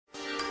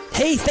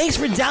Hey, thanks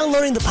for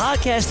downloading the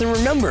podcast. And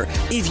remember,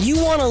 if you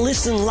want to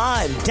listen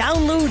live,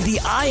 download the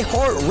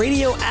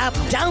iHeartRadio app,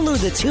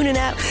 download the TuneIn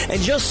app,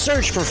 and just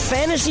search for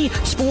Fantasy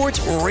Sports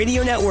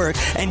Radio Network,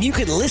 and you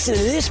can listen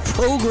to this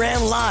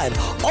program live.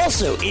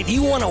 Also, if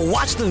you want to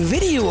watch the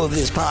video of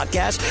this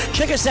podcast,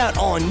 check us out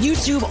on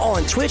YouTube,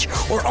 on Twitch,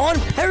 or on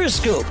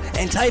Periscope,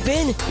 and type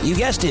in, you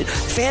guessed it,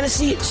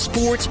 Fantasy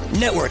Sports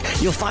Network.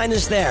 You'll find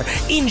us there.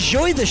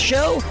 Enjoy the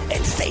show,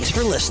 and thanks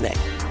for listening.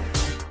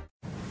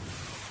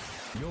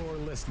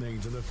 Listening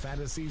to the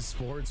Fantasy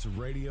Sports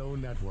Radio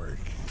Network.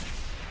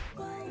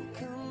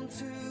 Welcome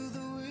to the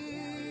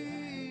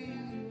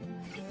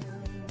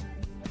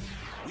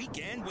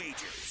Weekend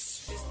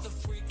Wagers. It's the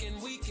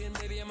freaking weekend,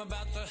 baby. I'm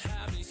about to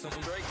have me some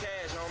great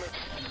cash, homie.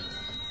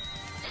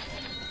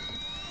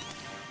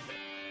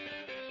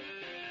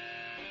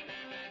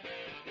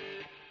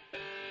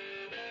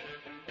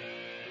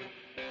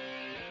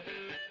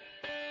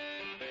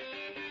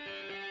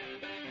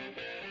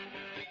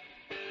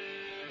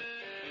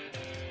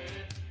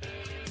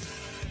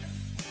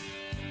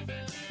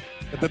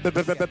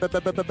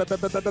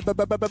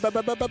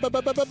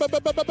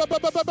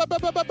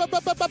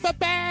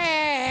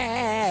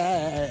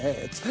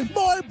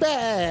 More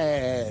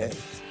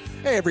bets.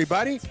 Hey,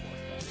 everybody.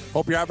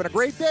 Hope you're having a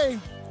great day.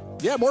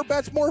 Yeah, more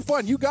bets, more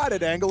fun. You got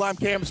it, Angle. I'm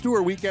Cam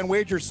Stewart, Weekend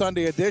Wager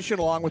Sunday edition,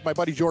 along with my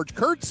buddy George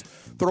Kurtz,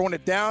 throwing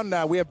it down.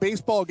 We have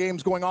baseball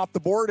games going off the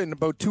board in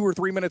about 2 or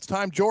 3 minutes'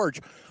 time.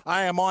 George,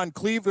 I am on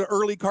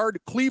early card.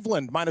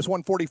 Cleveland, minus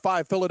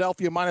 145.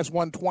 Philadelphia, minus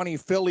 120.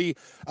 Philly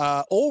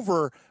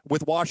over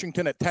with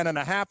Washington at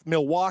 10.5.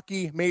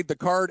 Milwaukee made the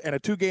card, and a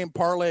 2-game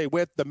parlay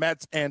with the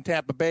Mets and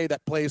Tampa Bay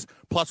that plays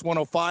plus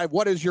 105.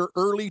 What is your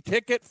early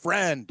ticket,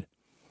 friend?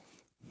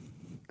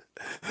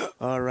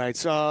 All right,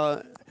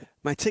 so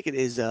my ticket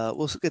is,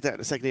 we'll get that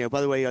in a second here.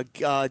 By the way,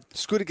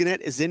 Scooter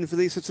Gannett is in for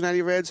the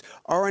Cincinnati Reds.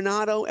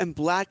 Arenado and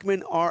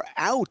Blackmon are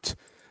out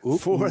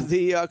for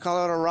the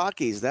Colorado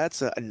Rockies.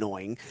 That's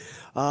annoying.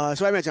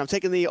 So I mentioned I'm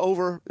taking the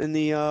over in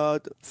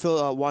the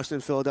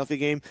Washington-Philadelphia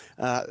game.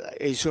 As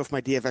you saw for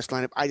my DFS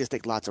lineup, I just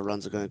think lots of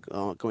runs are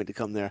going to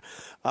come there.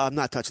 I'm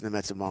not touching the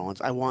Mets and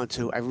Marlins. I want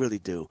to. I really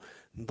do.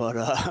 But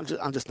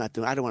I'm just not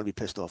doing. I don't want to be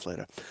pissed off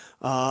later.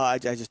 I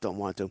just don't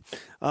want to.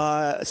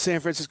 San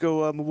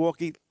Francisco,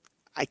 Milwaukee.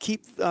 I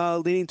keep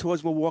leaning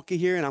towards Milwaukee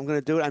here, and I'm going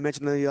to do it. I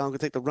mentioned I'm going to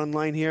take the run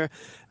line here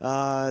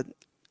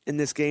in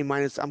this game.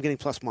 I'm getting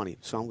plus money,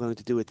 so I'm going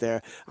to do it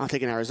there. I'm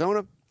taking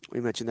Arizona.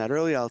 We mentioned that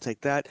earlier. I'll take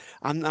that.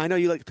 I know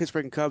you like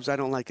Pittsburgh and Cubs. I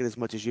don't like it as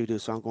much as you do,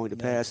 so I'm going to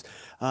pass.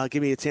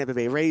 Give me the Tampa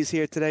Bay Rays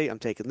here today. I'm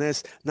taking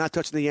this. Not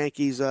touching the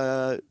Yankees.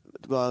 Blue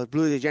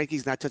Jays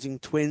Yankees. Not touching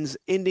Twins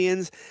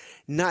Indians.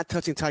 Not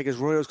touching Tigers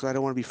Royals because I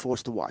don't want to be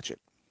forced to watch it.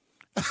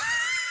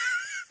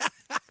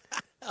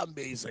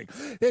 Amazing.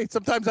 Hey,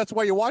 sometimes that's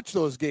why you watch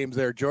those games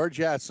there, George.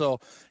 Yeah, so,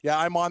 yeah,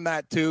 I'm on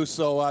that too.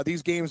 So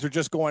these games are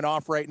just going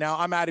off right now.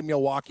 I'm adding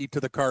Milwaukee to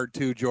the card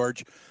too,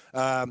 George.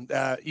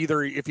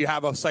 Either if you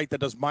have a site that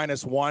does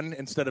 -1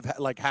 instead of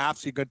like half,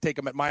 so you could take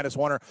them at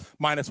 -1 or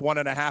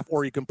 -1.5,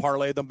 or you can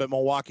parlay them, but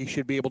Milwaukee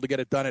should be able to get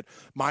it done at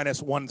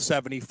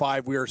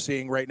 -175 we are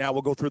seeing right now.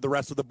 We'll go through the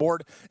rest of the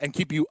board and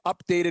keep you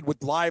updated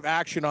with live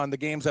action on the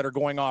games that are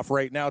going off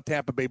right now.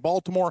 Tampa Bay,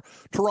 Baltimore,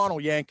 Toronto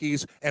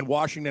Yankees, and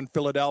Washington,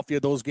 Philadelphia.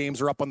 Those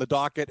games are up on the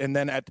docket. And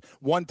then at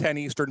 1:10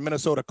 Eastern,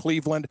 Minnesota,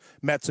 Cleveland,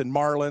 Mets, and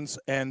Marlins.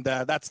 And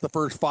that's the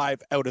first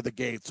 5 out of the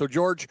gate. So,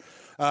 George,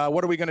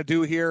 what are we going to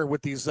do here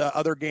with these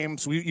other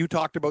games? You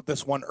talked about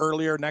this one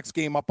earlier. Next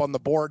game up on the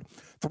board,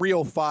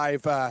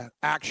 3:05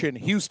 action.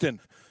 Houston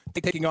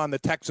taking on the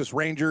Texas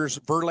Rangers.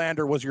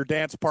 Verlander was your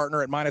dance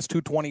partner at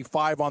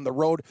 -225 on the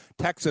road.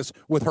 Texas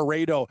with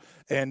Herrero,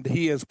 and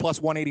he is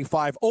plus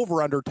 185,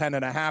 over under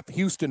 10.5.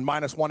 Houston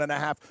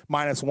 -1.5,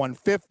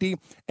 -150.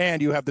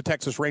 And you have the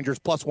Texas Rangers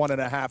plus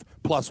 1.5,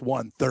 plus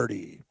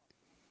 130.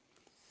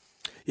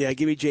 Yeah,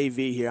 give me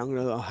JV here. I'm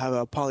going to have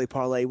a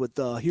parlay with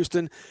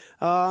Houston.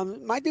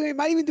 Might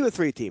even do a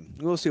 3-team.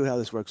 We'll see how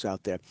this works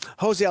out there.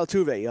 Jose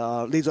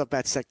Altuve leads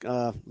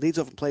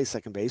off and plays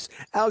second base.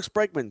 Alex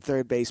Bregman,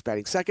 third base,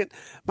 batting second.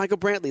 Michael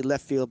Brantley,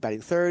 left field,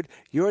 batting third.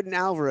 Jordan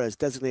Alvarez,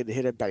 designated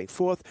hitter, batting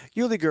fourth.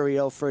 Yuli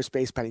Gurriel, first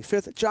base, batting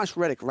fifth. Josh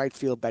Reddick, right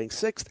field, batting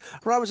sixth.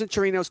 Robinson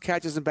Chirinos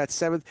catches and bats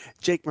seventh.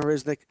 Jake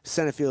Marisnick,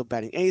 center field,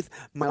 batting eighth.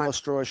 Miles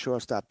Straw,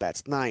 shortstop,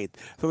 bats ninth.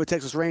 For the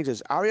Texas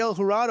Rangers, Ariel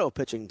Jurado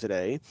pitching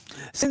today.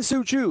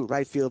 Sin-Soo Choo,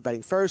 right field,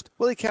 batting first.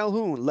 Willie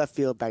Calhoun, left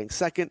field, batting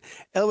second.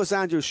 Elvis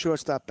Andrews,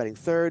 shortstop, batting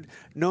third.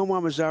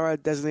 Nomar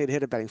Mazara, designated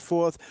hitter, batting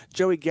fourth.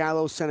 Joey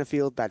Gallo, center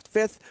field, bat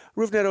fifth.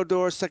 Rougned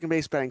Odor, second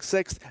base, batting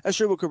sixth.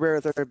 Asdrubal Cabrera,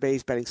 third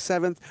base, batting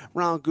seventh.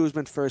 Ronald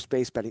Guzman, first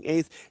base, batting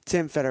eighth.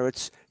 Tim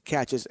Federowicz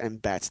catches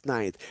and bats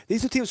ninth.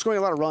 These two teams scoring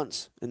a lot of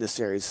runs in this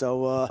series.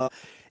 So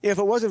if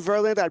it wasn't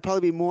Verlander, I'd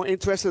probably be more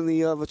interested in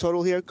the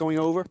total here, going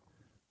over.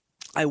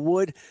 I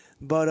would.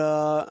 But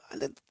I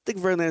think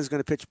Verlander is going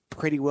to pitch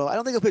pretty well. I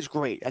don't think he'll pitch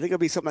great. I think it'll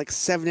be something like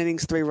 7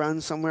 innings, 3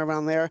 runs, somewhere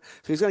around there.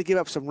 So he's going to give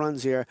up some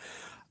runs here.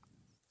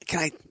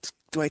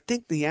 Do I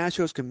think the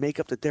Astros can make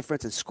up the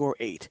difference and score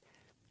 8?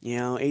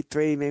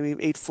 8-3, maybe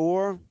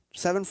 8-4?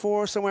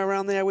 7-4, somewhere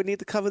around there. I would need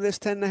to cover this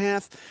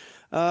 10.5.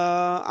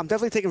 I'm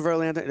definitely taking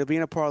Verlander. It'll be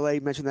in a parlay.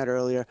 You mentioned that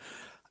earlier.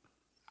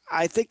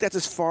 I think that's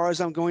as far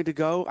as I'm going to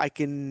go. I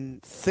can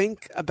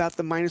think about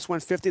the minus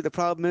 150. The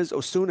problem is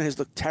Osuna has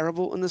looked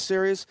terrible in the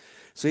series.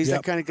 So he's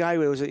that kind of guy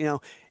who was, if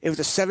it was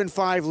a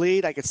 7-5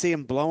 lead, I could see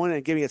him blowing it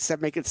and giving it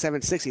make it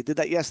 7-6. He did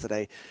that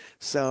yesterday.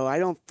 So I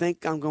don't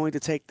think I'm going to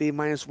take the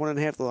minus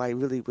 1.5, though I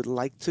really would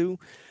like to.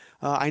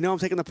 I know I'm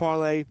taking the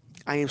parlay.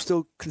 I am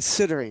still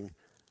considering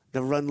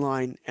the run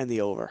line and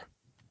the over.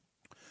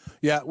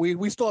 Yeah,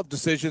 we still have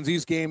decisions.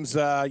 These games,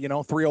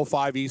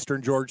 3:05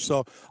 Eastern, George.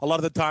 So a lot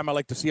of the time I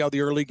like to see how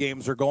the early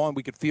games are going.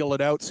 We could feel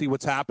it out, see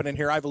what's happening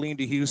here. I've leaned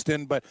to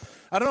Houston, but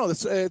I don't know.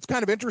 It's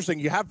kind of interesting.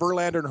 You have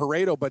Verlander and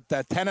Herrera, but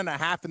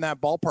 10.5 in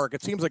that ballpark,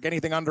 it seems like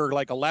anything under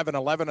like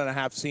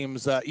 11.5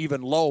 seems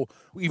even low,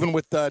 even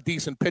with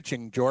decent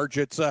pitching, George.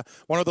 It's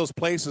one of those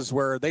places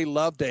where they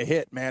love to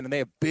hit, man, and they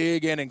have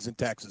big innings in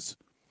Texas.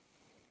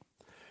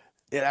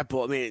 Yeah, that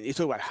ball, you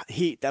talk about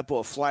heat. That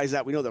ball flies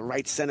out. We know the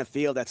right center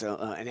field. That's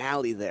an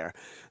alley there,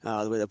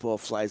 the way that ball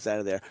flies out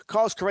of there.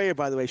 Carlos Correa,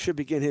 by the way, should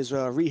begin his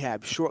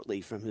rehab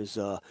shortly from his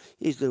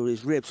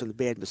ribs from the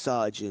bad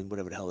massage and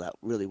whatever the hell that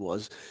really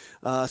was.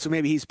 So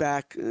maybe he's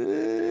back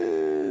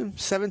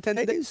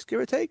 7-10 days, give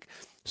or take.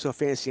 So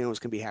fantasy owners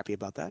can be happy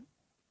about that.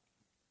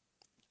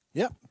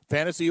 Yeah,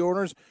 fantasy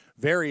owners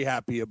very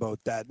happy about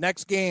that.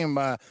 Next game,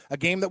 a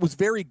game that was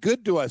very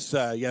good to us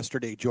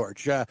yesterday,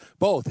 George.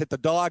 Both hit the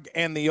dog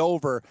and the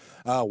over.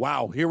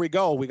 Wow, here we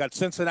go. We got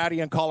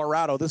Cincinnati and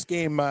Colorado. This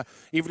game,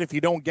 even if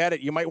you don't get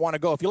it, you might want to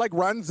go. If you like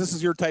runs, this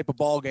is your type of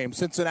ball game.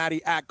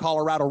 Cincinnati at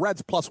Colorado.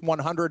 Reds plus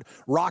 100.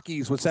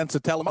 Rockies with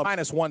Sensatella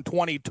minus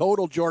 120.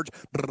 Total, George,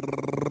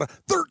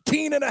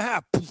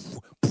 13.5.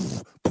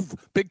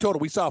 Big total.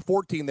 We saw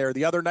 14 there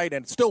the other night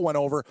and it still went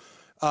over.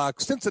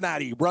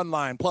 Cincinnati run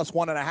line plus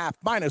 1.5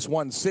 minus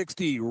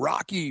 160.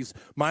 Rockies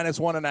minus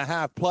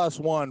 1.5 plus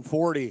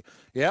 140.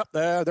 Yep,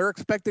 they're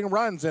expecting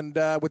runs, and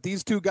with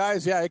these two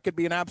guys, yeah, it could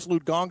be an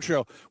absolute gong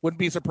show. Wouldn't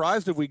be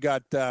surprised if we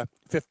got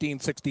 15,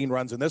 16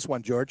 runs in this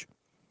one, George.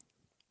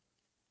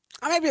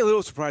 I might be a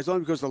little surprised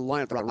only because of the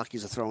lineup the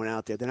Rockies are throwing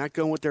out there. They're not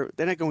going with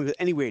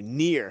anywhere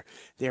near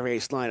their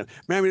ace lineup.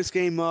 Remember, this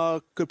game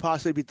could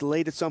possibly be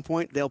delayed at some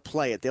point. They'll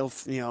play it.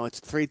 It's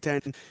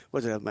 3:10.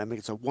 What's it? I think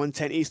it's a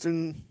 1:10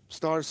 Eastern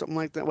start or something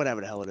like that.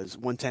 Whatever the hell it is,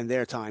 1:10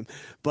 their time.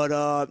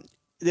 But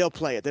they'll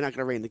play it. They're not going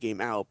to rain the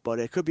game out. But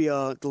it could be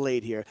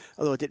delayed here.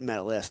 Although it didn't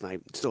matter last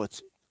night. Still,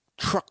 it's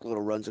truckload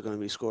of runs are going to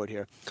be scored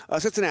here.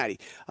 Cincinnati.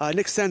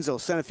 Nick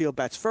Senzel, center field,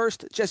 bats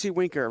first. Jesse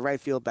Winker,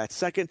 right field, bats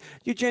second.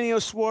 Eugenio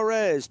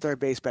Suarez, third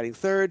base, batting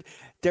third.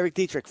 Derek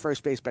Dietrich,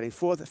 first base, batting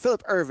fourth.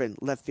 Philip Ervin,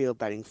 left field,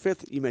 batting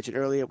fifth. You mentioned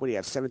earlier, what do you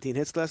have, 17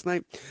 hits last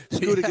night?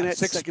 Scooter Gannett,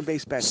 second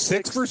base, batting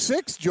sixth. 6 for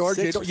 6, George.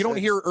 You don't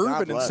hear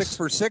Ervin and 6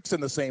 for 6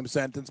 in the same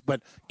sentence,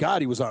 but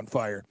God, he was on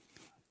fire.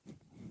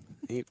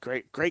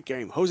 Great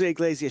game. Jose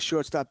Iglesias,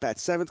 shortstop,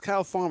 bats seventh.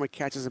 Kyle Farmer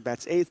catches and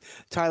bats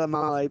eighth. Tyler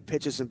Mahle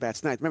pitches and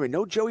bats ninth. Remember,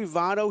 no Joey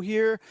Votto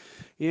here.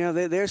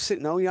 They're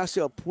sitting. No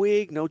Yasiel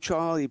Puig. No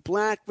Charlie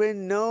Blackmon.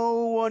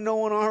 No one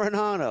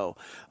Arenado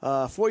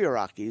for your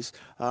Rockies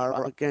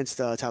against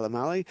Tyler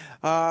Mahle.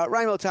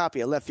 Raimel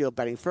Tapia, left field,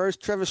 batting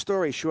first. Trevor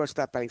Story,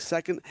 shortstop, batting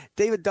second.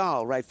 David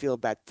Dahl, right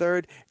field, bat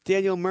third.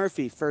 Daniel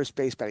Murphy, first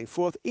base, batting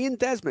fourth. Ian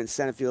Desmond,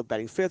 center field,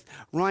 batting fifth.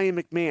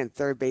 Ryan McMahon,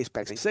 third base,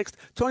 batting sixth.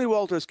 Tony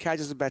Walters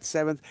catches and bats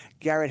seventh.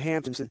 Garrett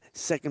Hampton,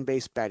 second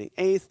base, batting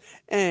eighth.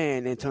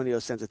 And Antonio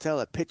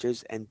Sensatella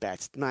pitches and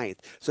bats ninth.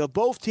 So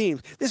both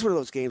teams, this is one of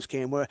those games,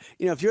 Cam, where,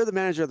 if you're the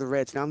manager of the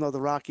Reds, now I'm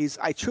the Rockies,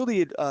 I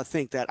truly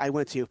think that I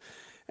went to,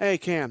 hey,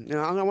 Cam,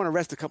 I want to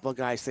rest a couple of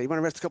guys today. You want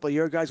to rest a couple of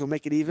your guys? We'll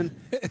make it even?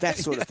 That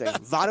sort of thing.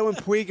 Votto and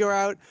Puig are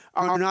out.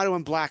 Arenado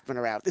and Blackmon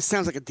are out. This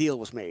sounds like a deal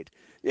was made.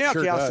 Yeah,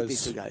 okay, I'll sit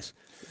these two guys.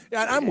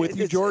 Yeah, I'm with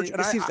you, George,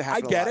 and I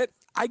get it.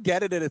 I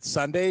get it, and it's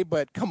Sunday,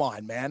 but come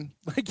on, man.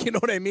 You know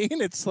what I mean?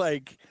 It's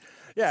like,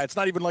 yeah, it's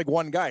not even like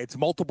one guy. It's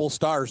multiple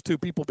stars. Two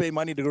people pay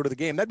money to go to the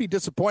game. That'd be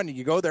disappointing.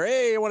 You go there,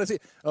 hey, I want to see.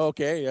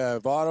 Okay,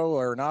 Votto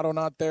or Renato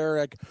not there.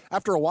 Like,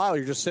 after a while,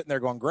 you're just sitting there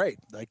going, great.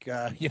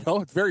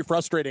 It's very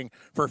frustrating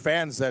for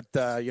fans that,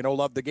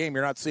 love the game.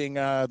 You're not seeing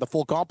the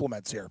full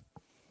compliments here.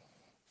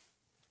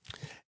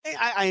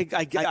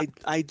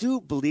 I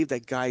do believe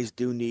that guys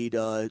do need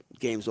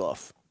games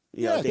off.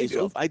 Days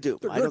off. I do.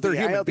 I don't think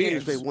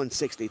anybody's play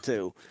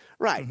 162.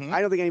 Right. Mm-hmm. I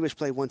don't think anybody's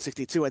play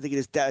 162. I think it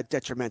is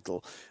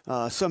detrimental.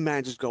 Some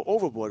managers go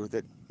overboard with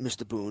it,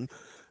 Mr. Boone.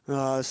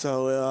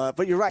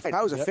 But you're right. If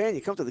I was a fan,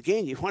 you come to the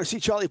game, you want to see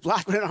Charlie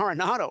Blackmon and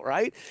Arenado,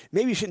 right?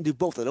 Maybe you shouldn't do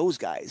both of those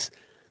guys,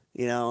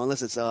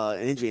 unless it's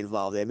an injury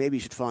involved there. Maybe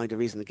you should find a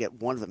reason to get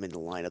one of them in the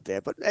lineup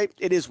there. But hey,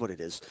 it is what it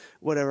is.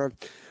 Whatever.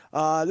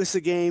 This is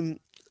a game.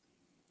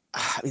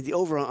 The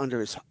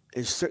over-under is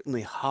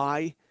certainly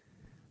high.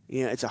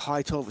 It's a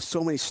high total for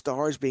so many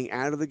stars being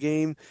out of the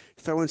game.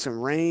 Throw in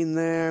some rain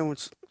there,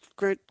 which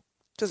great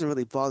doesn't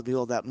really bother me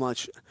all that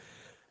much.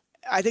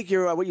 I think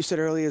what you said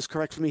earlier is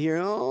correct for me here.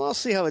 I'll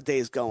see how the day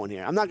is going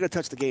here. I'm not going to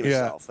touch the game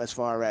itself as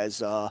far as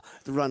the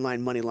run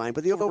line, money line,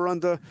 but the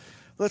over-under.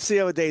 Let's see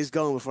how the day is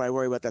going before I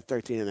worry about that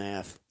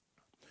 13.5.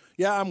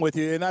 Yeah, I'm with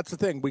you, and that's the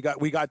thing. We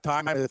got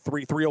time at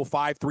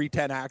 3:05,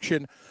 3:10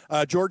 action.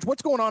 George,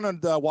 what's going on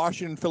in the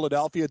Washington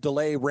Philadelphia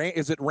delay? Rain?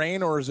 Is it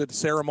rain or is it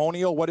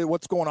ceremonial?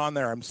 What's going on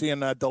there? I'm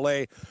seeing a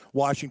delay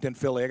Washington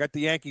Philly. I got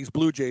the Yankees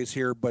Blue Jays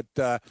here, but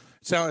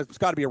it's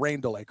got to be a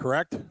rain delay,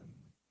 correct?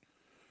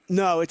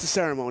 No, it's a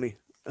ceremony.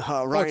 It's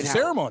a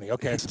ceremony.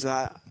 Okay.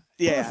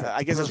 Yeah,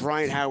 I guess it's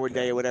Ryan Howard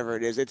Day or whatever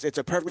it is. It's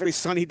a perfectly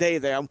sunny day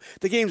there.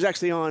 The game's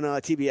actually on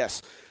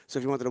TBS, so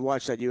if you wanted to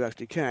watch that, you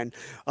actually can.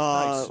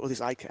 Nice. Or at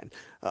least I can.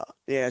 But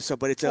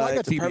it's I a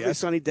got perfectly TBS.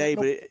 sunny day.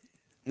 But it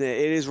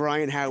is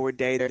Ryan Howard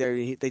Day.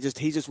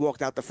 He just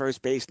walked out the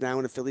first base now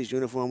in a Phillies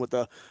uniform with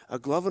a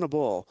glove and a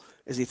ball.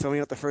 Is he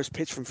throwing out the first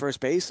pitch from first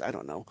base? I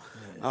don't know.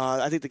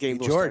 I think the game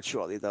will start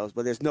shortly though.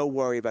 But there's no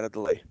worry about a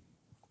delay.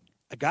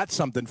 I got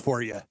something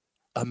for you.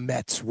 A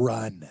Mets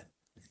run.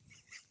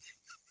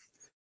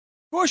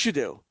 Of course you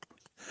do.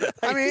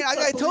 I mean,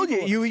 I told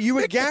you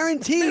were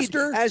guaranteed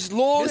as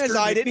long as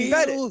I didn't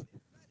bet it.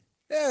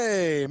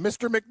 Hey,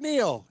 Mr.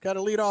 McNeil got a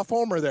leadoff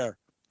homer there.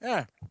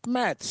 Yeah,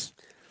 Mets.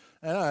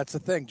 I know, that's the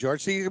thing,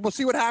 George. We'll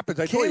see what happens.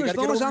 I told you, as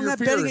long as I'm not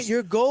betting it,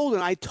 you're golden.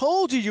 I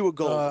told you were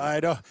golden. I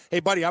know. Hey,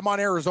 buddy, I'm on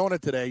Arizona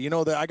today. You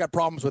know that I got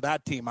problems with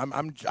that team.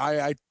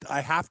 I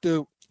have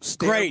to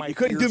stay. Great. You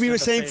couldn't do me the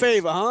same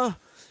favor, huh?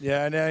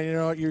 Yeah, no, you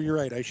know, you're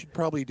right. I should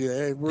probably do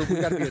that. We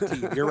got to be a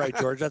team. You're right,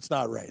 George. That's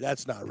not right.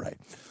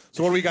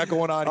 So what do we got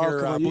going on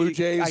here? Blue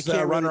Jays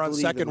runner really on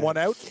second, one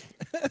out.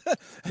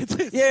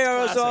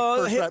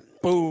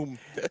 Boom.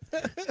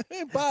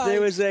 Bye. There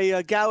was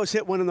a Gallus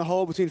hit one in the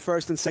hole between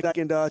first and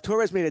second.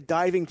 Torres made a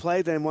diving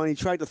play. Then when he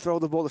tried to throw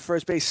the ball to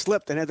first base,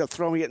 slipped and ended up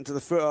throwing it into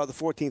the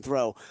 14th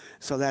row.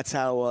 So that's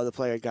how the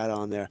player got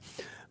on there.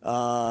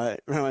 Runner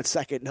on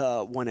second,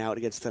 one out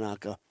against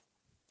Tanaka.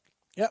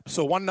 Yep,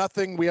 so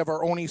 1-0. We have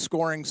our only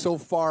scoring so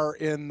far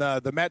in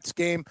the Mets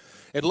game.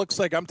 It looks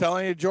like, I'm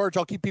telling you, George,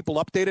 I'll keep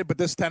people updated, but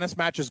this tennis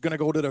match is going to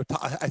go to,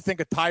 I think,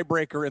 a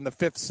tiebreaker in the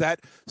fifth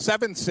set.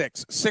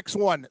 7-6,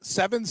 6-1,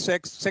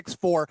 7-6,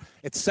 6-4.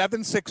 It's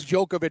 7-6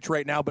 Djokovic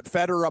right now, but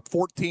Federer up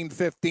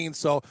 14-15,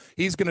 so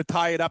he's going to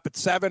tie it up at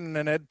 7,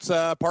 and it's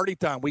party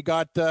time. We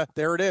got,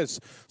 there it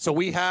is. So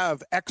we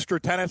have extra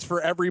tennis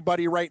for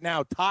everybody right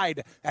now,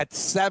 tied at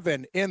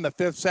 7 in the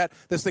fifth set.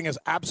 This thing is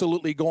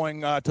absolutely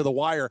going to the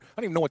wire.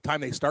 I don't even know what time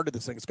they started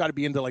this thing. It's got to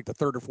be into like the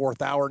third or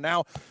fourth hour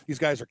now. These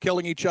guys are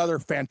killing each other.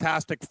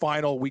 Fantastic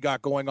final we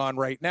got going on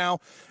right now.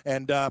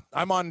 And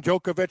I'm on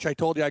Djokovic. I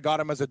told you I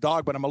got him as a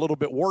dog, but I'm a little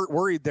bit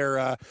worried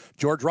there,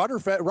 George. Roger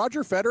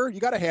Federer,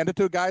 you got to hand it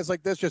to guys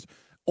like this, just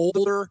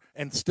older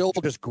and still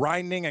just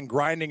grinding.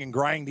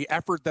 The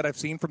effort that I've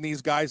seen from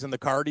these guys in the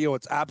cardio,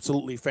 it's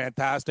absolutely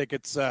fantastic.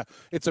 It's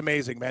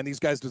amazing, man. These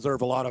guys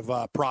deserve a lot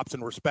of props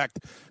and respect.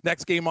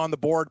 Next game on the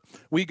board,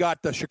 we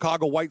got the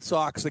Chicago White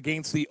Sox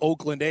against the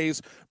Oakland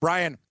A's.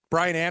 Brian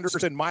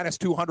Anderson, minus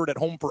 200 at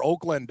home for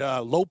Oakland.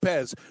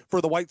 Lopez for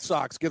the White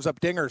Sox gives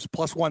up dingers,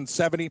 plus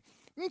 170.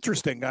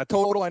 Interesting.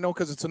 Total, I know,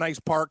 because it's a nice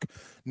park.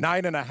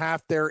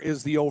 9.5 there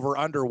is the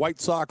over-under. White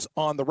Sox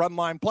on the run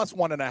line, plus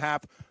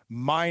 1.5,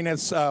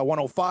 minus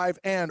 105.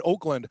 And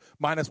Oakland,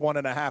 minus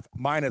 1.5,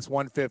 minus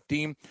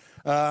 115.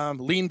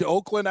 Lean to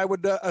Oakland, I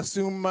would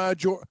assume,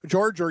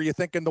 George, or are you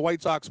thinking the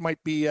White Sox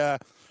might be a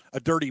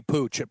dirty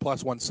pooch at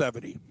plus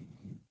 170?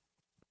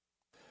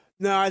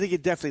 No, I think you're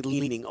definitely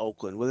leaning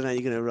Oakland. Whether or not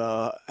you're going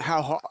to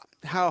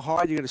how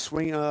hard you're going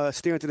to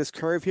steer into this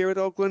curve here with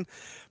Oakland,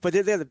 but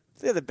they're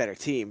the better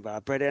team.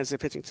 Brett Anderson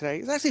pitching today.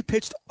 He's actually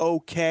pitched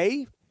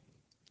okay.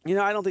 You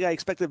know, I don't think I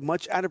expected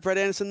much out of Brett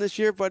Anderson this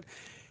year, but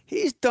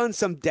he's done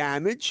some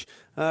damage.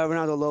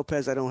 Ronaldo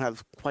Lopez, I don't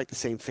have quite the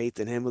same faith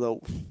in him,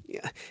 although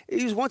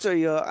he was once I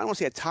don't want to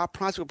say a top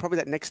prospect, but probably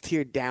that next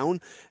tier down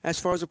as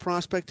far as a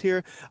prospect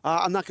here.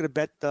 I'm not going to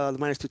bet the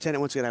minus 210.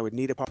 And once again, I would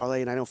need a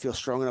parlay, and I don't feel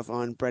strong enough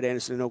on Brett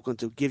Anderson in Oakland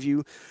to give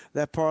you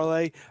that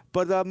parlay.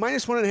 But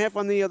minus 1.5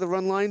 on the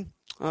run line.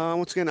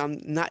 Once again,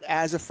 I'm not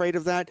as afraid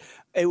of that.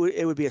 It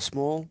would be a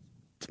small.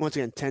 Once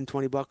again,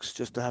 $10-$20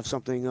 just to have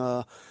something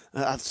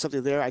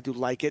there. I do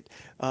like it,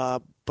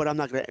 but I'm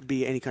not going to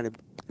be any kind of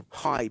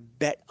high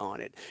bet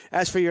on it.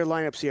 As for your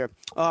lineups here,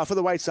 for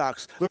the White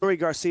Sox, Lurie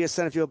Garcia,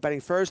 center field,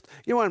 batting first.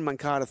 Yohan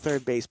Moncada,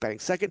 third base, batting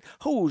second.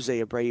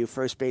 Jose Abreu,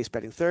 first base,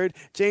 batting third.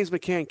 James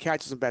McCann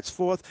catches and bats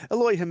fourth.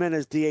 Eloy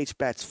Jimenez, DH,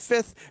 bats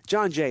fifth.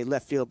 John Jay,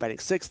 left field, batting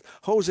sixth.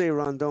 Jose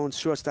Rondon,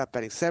 shortstop,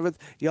 batting seventh.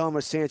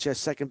 Yalmer Sanchez,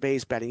 second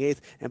base, batting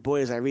eighth. And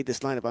boy, as I read this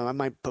lineup, I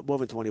might put more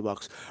than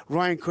 $20.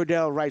 Ryan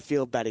Cordell, right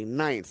field, batting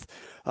ninth.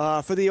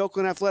 For the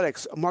Oakland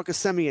Athletics,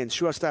 Marcus Semien,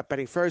 shortstop,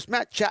 batting first.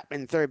 Matt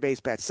Chapman, third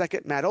base, bats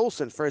second. Matt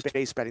Olson, first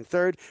base, batting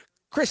third.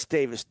 Chris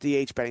Davis,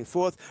 DH, batting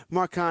fourth.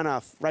 Mark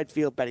Hanoff, right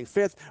field, batting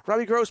fifth.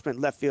 Robbie Grossman,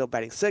 left field,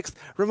 batting sixth.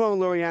 Ramon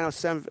Laureano,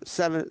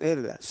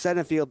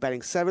 center field,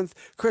 batting seventh.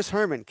 Chris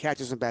Herman,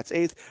 catches and bats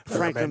eighth.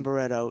 Franklin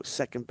Barreto,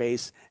 second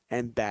base,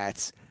 and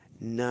bats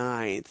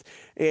ninth.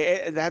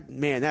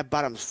 That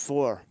bottom's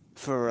four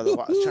for the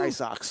Chi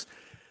Sox.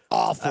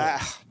 Awful.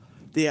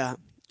 Yeah.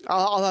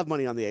 I'll have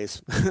money on the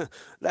A's.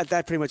 that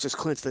pretty much just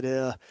clinched it.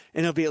 And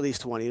it'll be at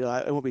least 20.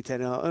 It won't be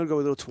 10. I'll go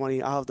with a little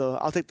 20.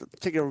 I'll take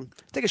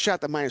a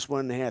shot at minus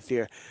 1.5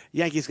 here.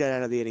 Yankees got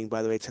out of the inning,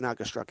 by the way.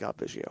 Tanaka struck out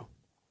Biggio.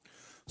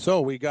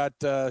 So we got,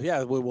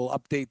 we will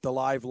update the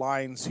live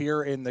lines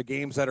here in the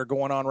games that are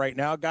going on right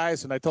now,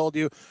 guys. And I told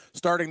you,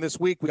 starting this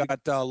week, we got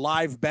a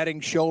live betting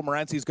show.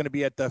 Morency's going to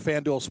be at the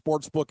FanDuel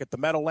Sportsbook at the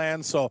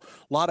Meadowlands. So a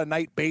lot of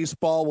night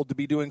baseball. We'll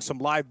be doing some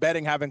live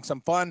betting, having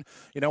some fun.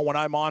 You know, when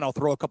I'm on, I'll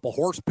throw a couple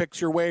horse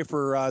picks your way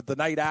for the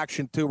night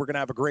action, too. We're going to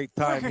have a great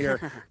time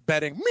here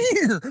betting.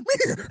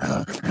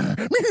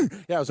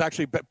 Yeah, I was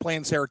actually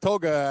playing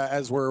Saratoga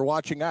as we're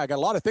watching. I got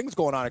a lot of things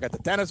going on. I got the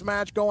tennis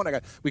match going.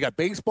 We got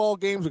baseball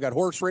games. We got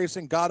horse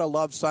racing. Gotta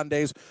love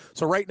Sundays.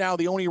 So right now,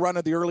 the only run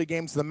of the early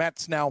games, the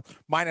Mets now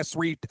minus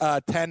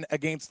 310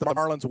 against the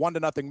Marlins,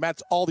 1-0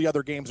 Mets. All the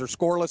other games are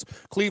scoreless.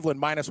 Cleveland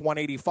minus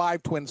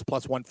 185, Twins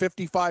plus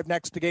 155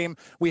 next game.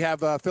 We have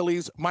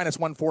Phillies minus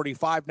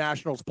 145,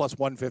 Nationals plus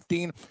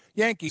 115,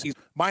 Yankees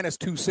minus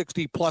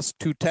 260 plus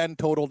 210,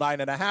 total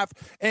 9.5,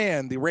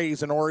 and the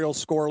Rays and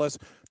Orioles scoreless.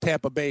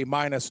 Tampa Bay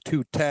minus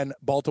 210,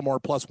 Baltimore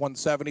plus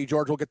 170.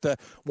 George, we'll get to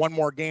one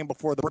more game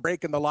before the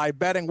break in the live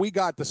betting. We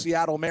got the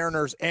Seattle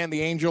Mariners and the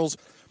Angels.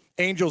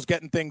 Angels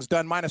getting things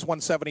done, minus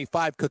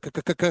 175.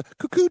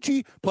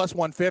 Kikuchi plus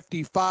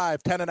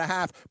 155.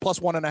 10.5 plus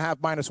 1.5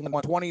 minus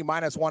 120.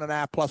 Minus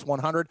 1.5 plus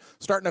 100.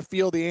 Starting to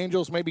feel the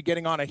Angels maybe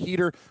getting on a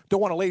heater. Don't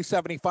want to lay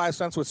 75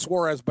 cents with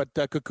Suarez, but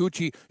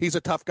Kikuchi, he's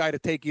a tough guy to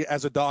take you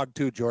as a dog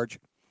too, George.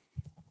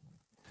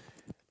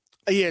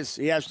 He is.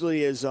 He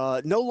absolutely is.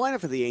 No lineup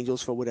for the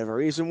Angels for whatever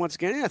reason. Once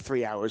again,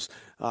 3 hours.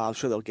 I'm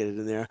sure they'll get it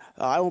in there.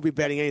 I won't be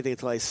betting anything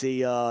until I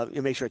see,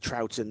 make sure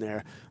Trout's in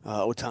there.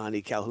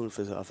 Otani, Calhoun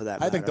for that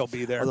matter. I think they'll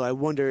be there. Although I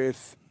wonder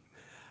if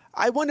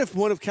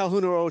one of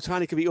Calhoun or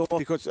Otani could be off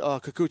because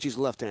Kikuchi's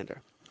a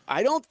left-hander.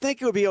 I don't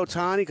think it would be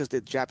Otani because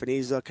the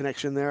Japanese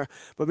connection there,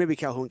 but maybe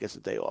Calhoun gets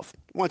the day off.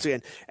 Once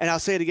again, and I'll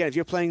say it again, if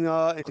you're playing,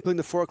 including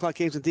the 4 o'clock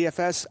games in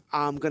DFS,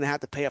 I'm going to have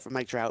to pay up for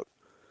Mike Trout.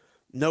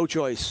 No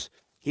choice.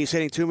 He's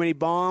hitting too many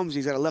bombs.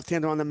 He's got a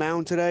left-hander on the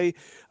mound today.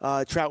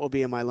 Trout will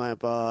be in my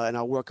lineup, and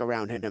I'll work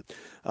around him.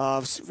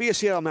 Via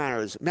Seattle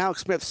Mariners, Malik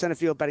Smith, center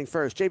field, batting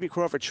first. J.B.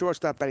 Crawford,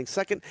 shortstop, batting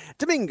second.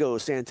 Domingo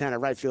Santana,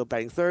 right field,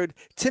 batting third.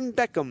 Tim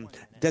Beckham,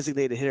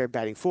 designated hitter,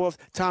 batting fourth.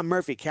 Tom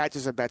Murphy,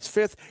 catches and bats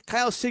fifth.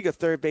 Kyle Seager,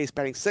 third base,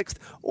 batting sixth.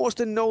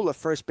 Austin Nola,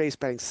 first base,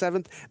 batting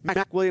seventh.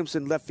 Mac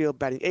Williamson, left field,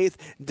 batting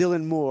eighth.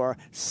 Dylan Moore,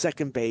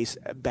 second base,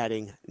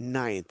 batting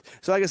ninth.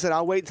 So like I said,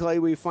 I'll wait until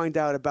we find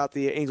out about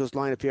the Angels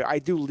lineup here. I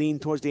do lean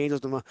towards the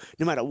Angels no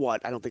matter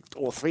what. I don't think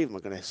all 3 of them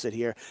are going to sit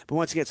here. But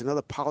once again, it's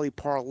another poly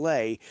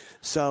parlay.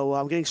 So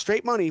I'm getting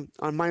straight money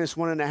on minus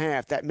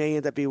 1.5. That may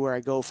end up being where I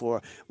go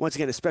for. Once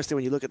again, especially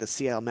when you look at the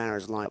Seattle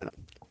Mariners lineup.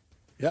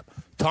 Yep.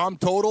 Tom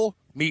Total,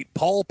 meet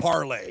Paul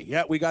Parlay.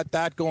 Yeah, we got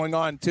that going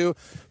on, too.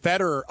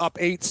 Federer up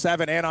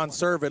 8-7 and on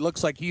serve. It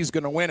looks like he's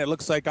going to win. It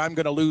looks like I'm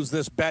going to lose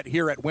this bet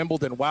here at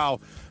Wimbledon.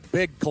 Wow.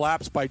 Big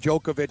collapse by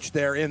Djokovic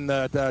there in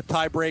the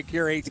tie break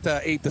here,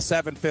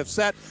 8-7, fifth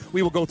set.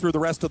 We will go through the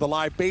rest of the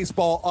live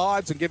baseball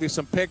odds and give you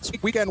some picks.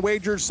 Weekend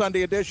wagers,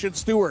 Sunday edition.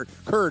 Stewart,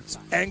 Kurtz,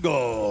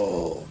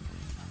 Engel.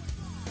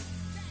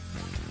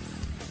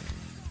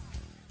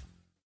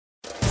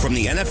 From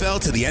the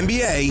NFL to the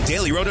NBA,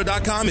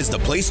 DailyRoto.com is the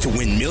place to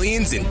win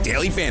millions in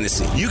daily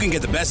fantasy. You can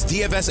get the best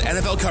DFS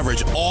NFL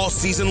coverage all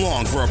season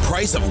long for a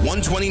price of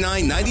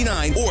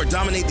 $129.99 or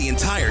dominate the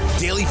entire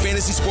daily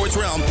fantasy sports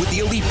realm with the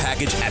Elite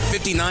Package at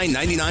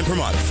 $59.99 per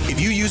month.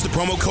 If you use the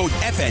promo code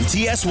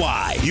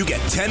FNTSY, you get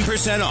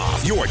 10%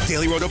 off your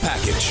Daily Roto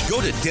package. Go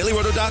to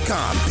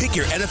DailyRoto.com, pick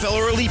your NFL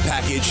or Elite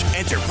Package,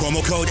 enter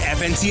promo code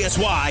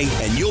FNTSY,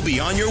 and you'll be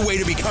on your way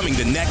to becoming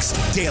the next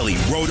Daily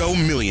Roto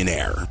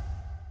millionaire.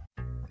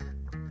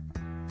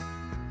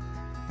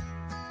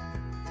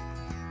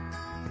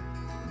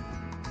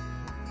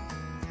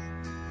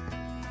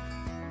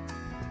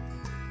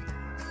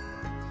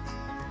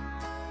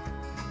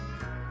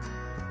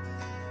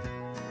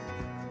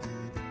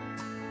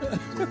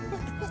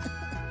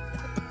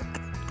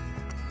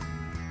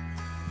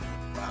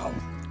 Wow.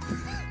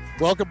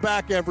 Welcome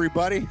back,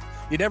 everybody.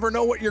 You never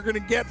know what you're going to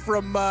get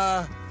from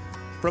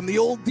the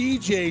old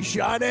DJ,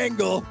 Sean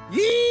Engel.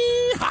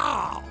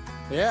 Yeehaw!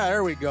 Yeah,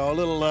 there we go. A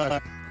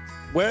little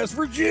West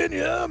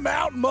Virginia,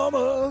 Mountain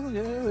Mama.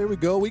 Yeah, there we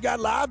go. We got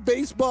live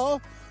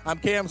baseball. I'm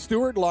Cam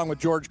Stewart, along with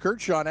George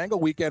Kurtz, Sean Engel,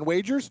 Weekend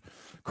Wagers.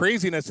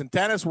 Craziness in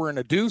tennis. We're in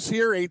a deuce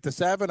here,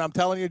 8-7. I'm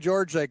telling you,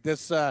 George, like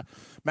this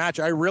match,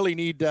 I really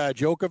need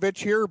Djokovic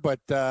here, but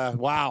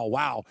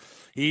wow.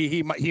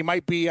 He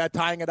might be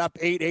tying it up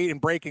 8-8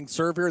 and breaking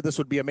serve here. This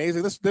would be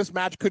amazing. This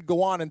match could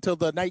go on until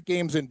the night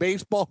games in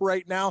baseball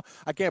right now.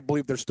 I can't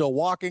believe they're still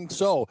walking.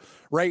 So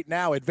right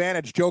now,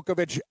 advantage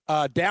Djokovic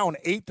down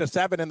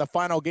 8-7 in the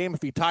final game.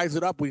 If he ties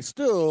it up, we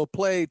still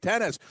play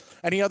tennis.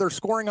 Any other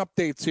scoring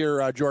updates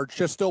here, George?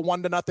 Just still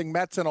 1-0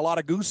 Mets and a lot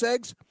of goose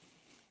eggs?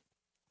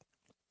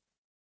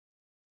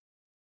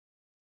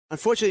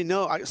 Unfortunately,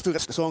 no. I still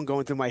got the song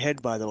going through my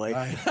head, by the way.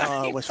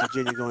 West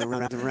Virginia going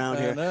round and round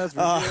here.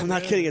 I'm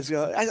not kidding.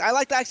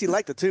 I actually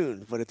like the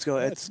tune, but it's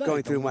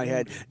going through my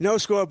head. No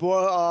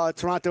scoreboard.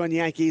 Toronto and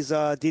Yankees.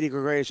 Didi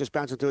Gregorius just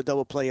bounced into a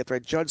double play after a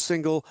Judge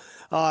single.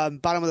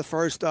 Bottom of the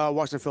first,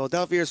 Washington,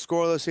 Philadelphia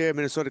scoreless here.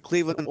 Minnesota,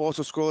 Cleveland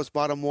also scoreless.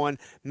 Bottom one.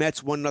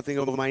 Mets 1-0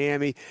 over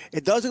Miami.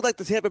 It does look like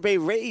the Tampa Bay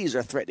Rays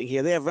are threatening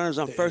here. They have runners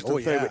on first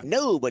and third with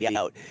nobody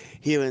out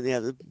here. And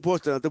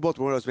the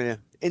Baltimore Orioles been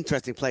an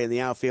interesting play in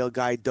the outfield.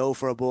 Guy dove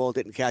for a ball,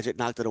 didn't catch it,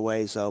 knocked it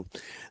away. So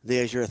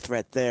there's your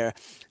threat there.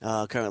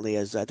 Currently,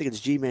 as I think it's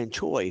G-Man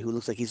Choi, who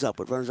looks like he's up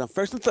with runners on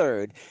first and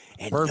third,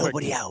 and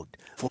nobody out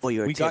for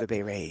your Tampa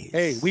Bay Rays.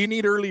 Hey, we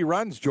need early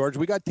runs, George.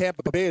 We got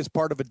Tampa Bay as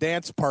part of a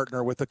dance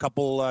partner with a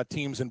couple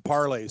teams in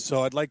parlays.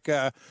 So I'd like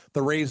the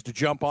Rays to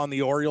jump on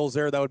the Orioles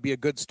there. That would be a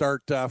good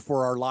start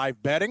for our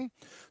live betting.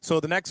 So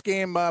the next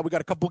game, we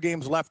got a couple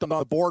games left on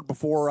the board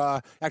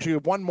before, actually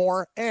one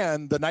more,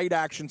 and the night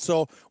action.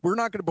 So we're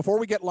not going to, before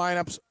we get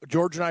lineups,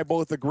 George and I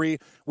both agree,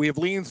 we have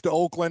leans to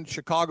Oakland,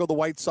 Chicago, the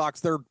White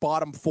Sox. Their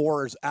bottom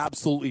four is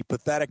absolutely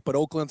pathetic, but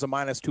Oakland's a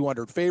minus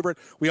 200 favorite.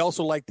 We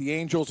also like the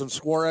Angels and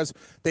Suarez.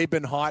 They've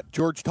been hot.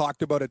 George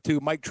talked about it too.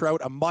 Mike Trout,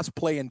 a must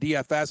play in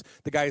DFS.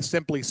 The guy is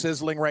simply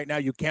sizzling right now.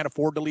 You can't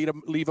afford to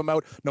leave him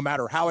out, no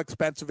matter how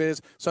expensive it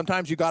is.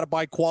 Sometimes you got to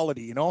buy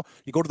quality, you know?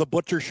 You go to the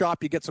butcher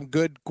shop, you get some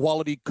good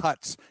quality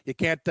cuts. You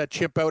can't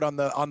chimp out on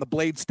the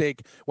blade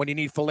steak when you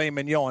need filet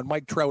mignon, and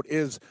Mike Trout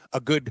is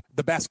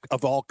the best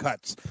of all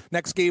cuts.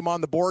 Next game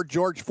on the board,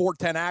 George,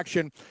 4:10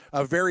 action.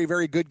 A very,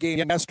 very good game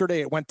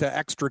yesterday. It went to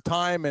extra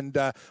time, and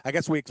I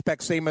guess we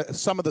expect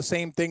some of the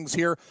same things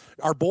here.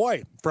 Our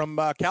boy from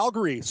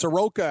Calgary,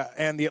 Soroka,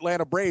 and the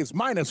Atlanta Braves,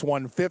 minus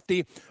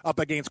 150 up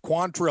against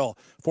Quantrill,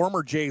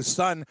 former Jay's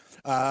son.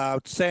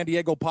 San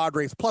Diego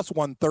Padres, plus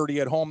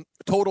 130 at home.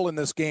 Total in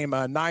this game,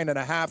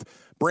 9.5.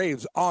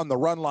 Braves on the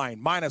run line,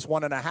 minus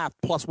 1.5,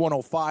 plus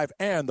 105,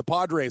 and the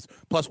Padres,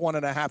 plus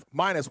 1.5,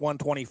 minus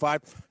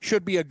 125.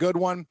 Should be a good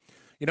one.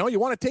 You know, you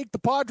want to take the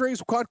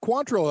Padres,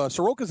 Quantrill.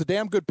 Soroka's a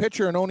damn good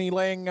pitcher and only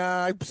laying,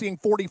 I'm seeing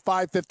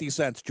 50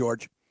 cents,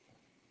 George.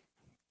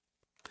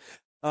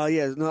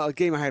 A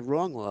game I had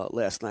wrong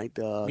last night.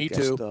 Me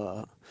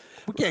too.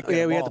 We can't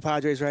get we had the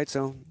Padres, right?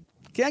 So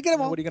can't get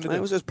them all. What are you going to do? It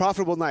was a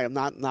profitable night. I'm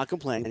not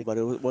complaining, but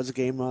it was a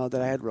game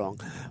that I had wrong.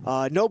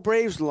 No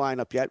Braves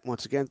lineup yet.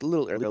 Once again, a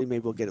little early.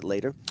 Maybe we'll get it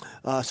later.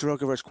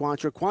 Soroka versus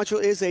Quantrill.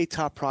 Quantrill is a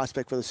top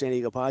prospect for the San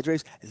Diego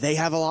Padres. They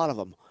have a lot of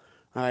them.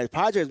 All right, the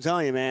Padres, I'm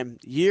telling you, man,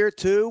 year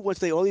two,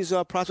 once all these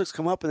prospects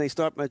come up and they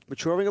start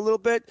maturing a little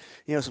bit,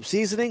 some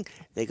seasoning,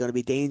 they're going to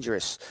be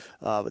dangerous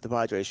with the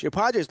Padres. Your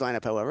Padres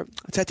lineup, however,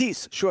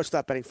 Tatis,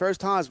 shortstop betting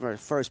first, Hosmer,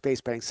 first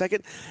base betting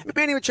second,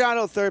 Manny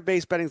Machado, third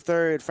base betting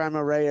third,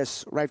 Framber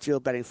Reyes, right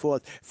field betting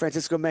fourth,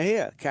 Francisco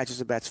Mejia, catches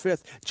and bats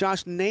fifth,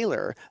 Josh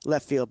Naylor,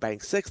 left field betting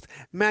sixth,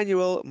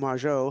 Manuel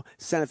Margot,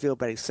 center field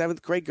betting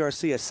seventh, Greg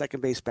Garcia, second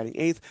base betting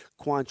eighth,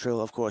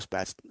 Quantrill, of course,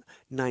 bats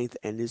ninth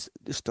and is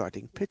the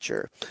starting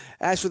pitcher.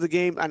 As for the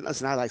game, and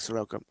listen, I like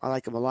Soroka. I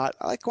like him a lot.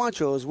 I like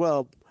Quantrill as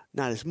well,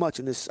 not as much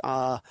in this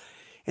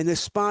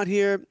spot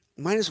here.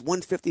 Minus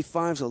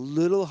 155 is a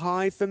little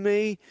high for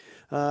me.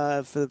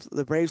 For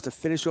the Braves to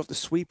finish off the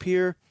sweep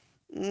here.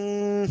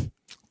 I'm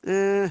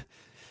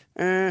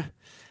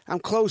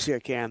close here,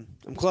 Cam.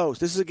 I'm close.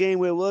 This is a game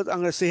where I'm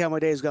going to see how my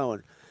day is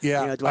going.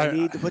 Yeah. Do I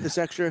need to put this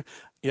extra?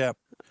 Yeah.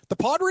 The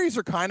Padres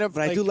are kind of.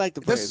 But I do like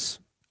the Braves.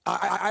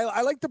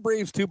 I like the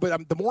Braves too,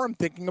 but the more I'm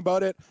thinking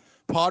about it,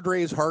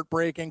 Padres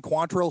heartbreaking.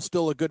 Quantrill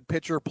still a good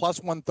pitcher, plus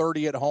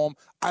 130 at home.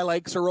 I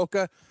like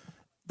Soroka.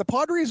 The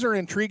Padres are an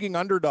intriguing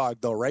underdog,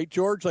 though, right,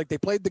 George? Like, they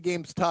played the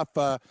games tough.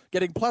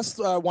 Getting plus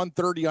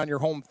 130 on your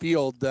home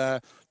field,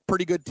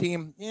 pretty good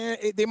team. Yeah,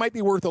 they might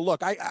be worth a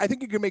look. I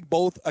think you can make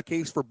a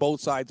case for both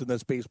sides in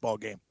this baseball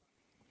game.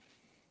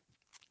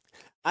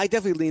 I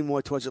definitely lean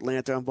more towards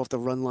Atlanta on both the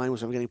run line,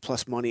 which I'm getting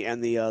plus money,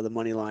 and the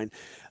money line.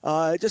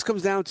 It just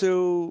comes down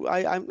to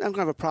I'm going to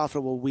have a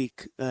profitable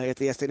week at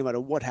the estate no matter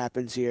what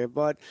happens here.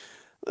 But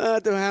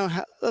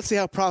let's see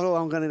how profitable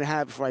I'm going to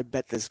have before I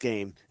bet this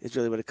game is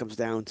really what it comes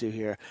down to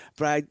here.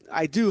 But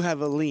I do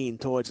have a lean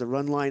towards the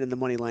run line and the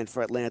money line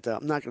for Atlanta.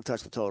 I'm not going to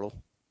touch the total.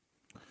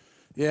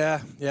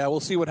 Yeah,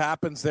 we'll see what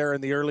happens there in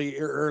the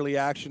early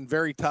action.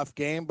 Very tough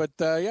game, but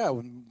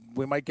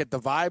we might get the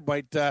vibe,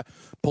 might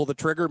pull the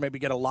trigger, maybe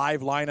get a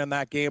live line on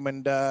that game,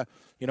 and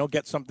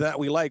get something that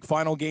we like.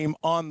 Final game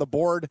on the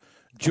board,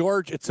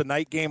 George. It's a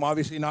night game.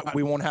 Obviously,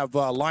 we won't have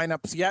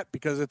lineups yet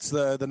because it's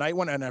the night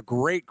one, and a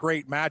great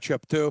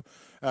matchup too.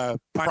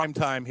 Prime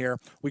time here.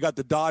 We got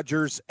the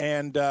Dodgers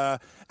and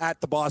at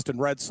the Boston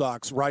Red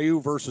Sox.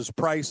 Ryu versus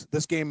Price.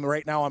 This game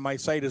right now on my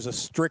site is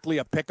strictly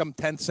a pick'em,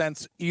 10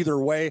 cents either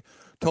way.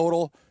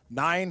 Total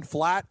 9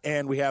 flat,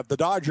 and we have the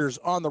Dodgers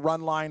on the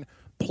run line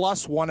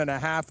plus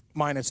 1.5,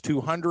 minus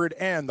 200,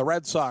 and the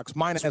Red Sox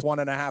minus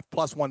 1.5,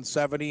 plus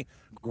 170.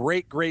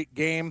 Great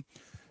game.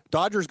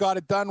 Dodgers got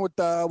it done with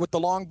the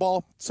long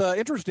ball. It's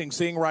interesting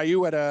seeing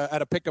Ryu at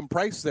a pick'em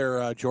price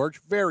there,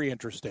 George. Very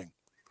interesting.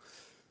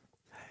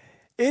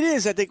 It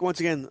is, I think,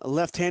 once again, a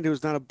left-hander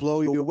who's not a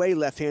blow-you-away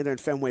left-hander in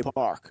Fenway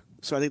Park.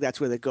 So I think that's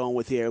where they're going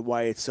with here,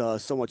 why it's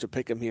so much a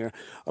pick 'em here.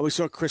 We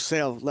saw Chris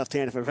Sale,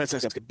 left-handed for the Red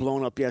Sox, get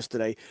blown up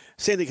yesterday.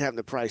 Same thing happened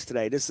to Price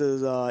today. This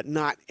is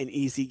not an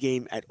easy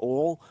game at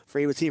all for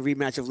either team.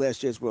 Rematch of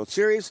last year's World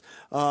Series.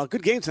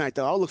 Good game tonight,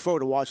 though. I'll look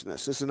forward to watching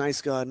this. This is a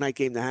nice night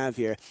game to have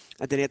here.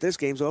 And then after this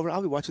game's over,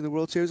 I'll be watching the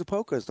World Series of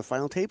Poker as the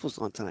final table's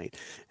on tonight.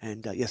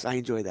 And, yes, I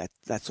enjoy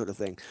that sort of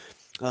thing.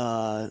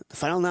 The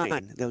final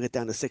 9, they'll get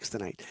down to 6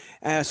 tonight.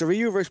 So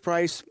Ryu versus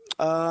Price,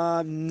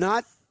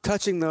 not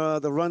touching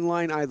the run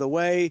line either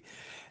way.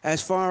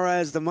 As far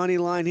as the money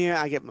line here,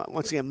 I get,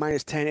 once again,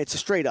 -10. It's a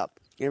straight up.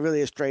 It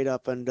really is straight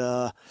up, and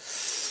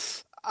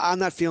I'm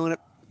not feeling it.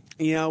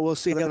 We'll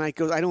see how the night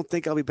goes. I don't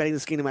think I'll be betting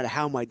this game no matter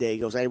how my day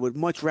goes. I would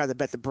much rather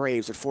bet the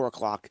Braves at 4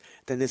 o'clock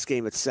than this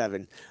game at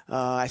 7.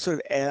 I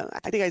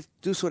think I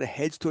do sort of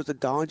hedge towards the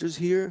Dodgers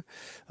here,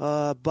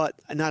 but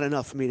not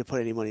enough for me to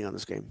put any money on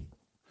this game.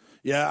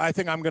 Yeah, I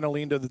think I'm going to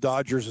lean to the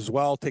Dodgers as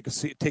well. Take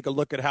a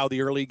look at how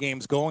the early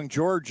game's going.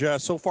 George,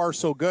 so far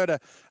so good.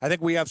 I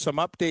think we have some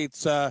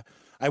updates.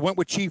 I went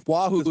with Chief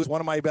Wahoo, who's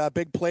one of my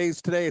big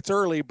plays today. It's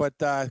early, but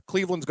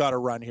Cleveland's got a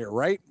run here,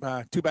 right?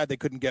 Too bad they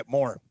couldn't get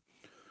more.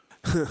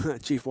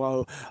 Chief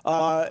Wahoo.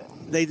 I'm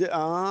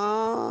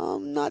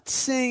not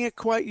seeing it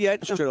quite yet.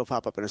 I'm sure it'll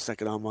pop up in a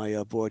second on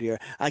my board here.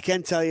 I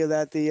can tell you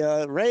that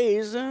the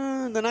Rays,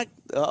 they're not.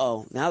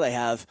 Now they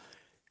have.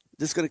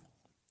 This is going to.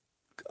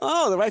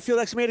 Oh, the right field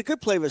actually made a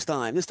good play this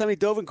time. This time he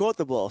dove and caught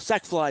the ball.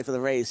 Sack fly for the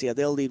Rays. Yeah,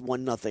 they'll lead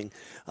 1-0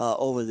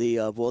 over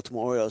the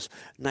Baltimore Orioles.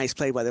 Nice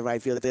play by the right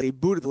field. He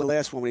booted the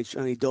last one when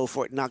he dove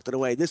for it and knocked it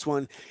away. This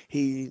one,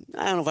 I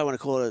don't know if I want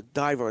to call it a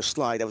dive or a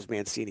slide. That was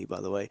Mancini,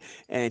 by the way.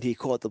 And he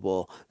caught the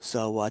ball.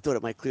 So I thought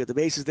it might clear the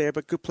bases there,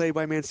 but good play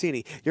by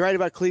Mancini. You're right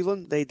about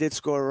Cleveland. They did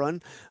score a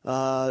run.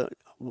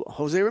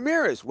 Jose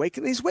Ramirez,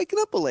 he's waking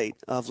up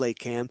of late,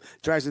 Cam.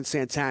 Drives in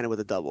Santana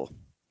with a double.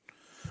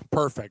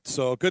 Perfect.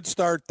 So good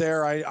start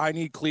there. I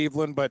need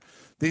Cleveland, but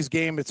this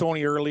game, it's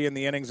only early in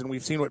the innings, and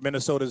we've seen what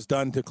Minnesota's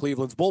done to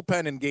Cleveland's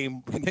bullpen in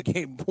game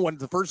one,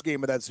 the first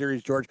game of that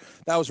series, George.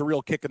 That was a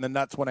real kick in the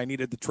nuts when I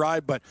needed to try,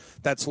 but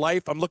that's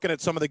life. I'm looking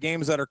at some of the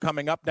games that are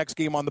coming up. Next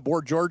game on the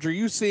board, George, are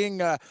you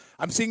seeing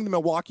I'm seeing the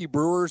Milwaukee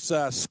Brewers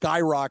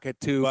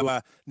skyrocket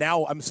to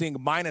now I'm seeing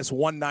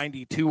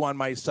 -192 on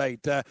my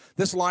site.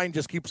 This line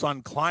just keeps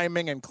on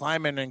climbing and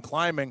climbing and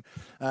climbing.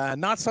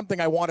 Not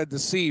something I wanted to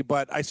see,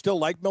 but I still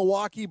like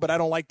Milwaukee, but I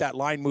don't like that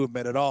line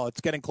movement at all.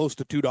 It's getting close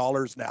to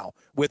 $2 now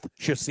with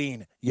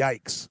Chacin.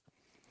 Yikes.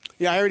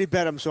 Yeah, I already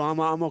bet him, so I'm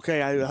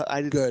okay.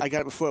 I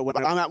got it before it went.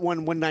 I'm at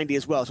 190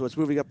 as well, so it's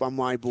moving up on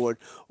my board.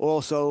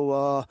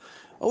 Also,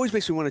 always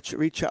makes me want to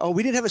reach out. Oh,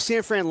 we didn't have a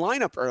San Fran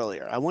lineup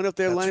earlier. I went up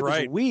their lineup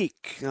was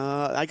weak.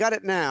 I got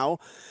it now.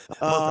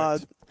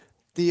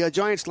 The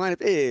Giants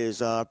lineup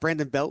is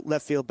Brandon Belt,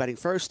 left field, batting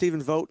first.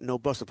 Stephen Vogt, no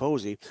Buster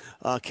Posey.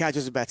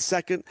 Catches bat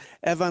second.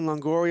 Evan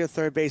Longoria,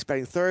 third base,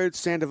 batting third.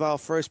 Sandoval,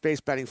 first base,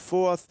 batting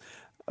fourth.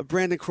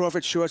 Brandon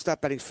Crawford,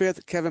 shortstop, batting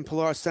fifth. Kevin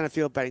Pillar, center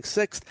field, batting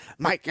sixth.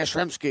 Mike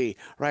Yastrzemski,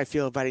 right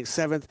field, batting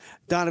seventh.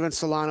 Donovan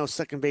Solano,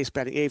 second base,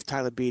 batting eighth.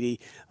 Tyler Beatty,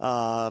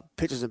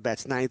 pitches and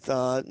bats ninth.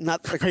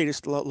 Not the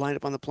greatest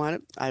lineup on the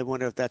planet. I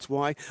wonder if that's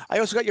why. I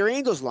also got your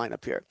Angels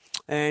lineup here,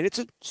 and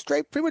it's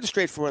pretty much a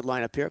straightforward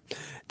lineup here.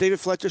 David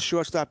Fletcher,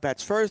 shortstop,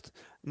 bats first.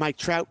 Mike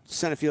Trout,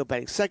 center field,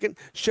 batting second.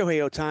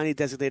 Shohei Ohtani,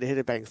 designated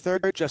hitter, batting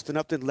third. Justin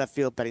Upton, left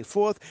field, batting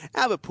fourth.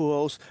 Albert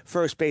Pujols,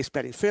 first base,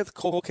 batting fifth.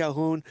 Cole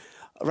Calhoun,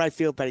 right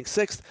field, batting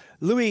sixth.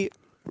 Louis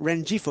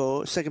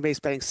Rengifo, second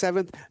base, batting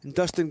seventh. And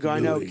Dustin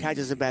Garneau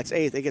catches and bats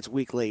eighth. It gets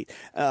weak late.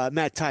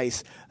 Matt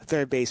Tice,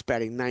 third base,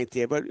 batting ninth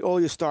here. But all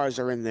your stars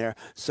are in there.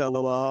 So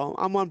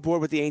I'm on board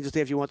with the Angels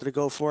there if you wanted to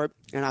go for it.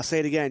 And I'll say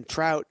it again,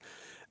 Trout,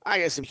 I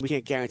guess we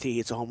can't guarantee he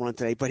hits a home run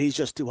today, but he's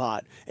just too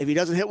hot. If he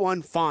doesn't hit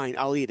one, fine,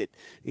 I'll eat it.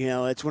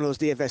 It's one of those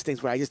DFS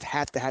things where I just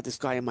have to have this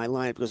guy in my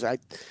lineup because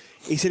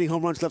he's hitting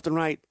home runs left and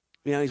right.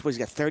 He's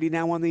got 30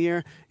 now on the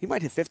year. He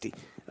might hit 50.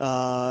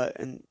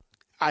 And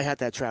I had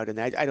that Trout in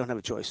there. I don't have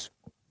a choice.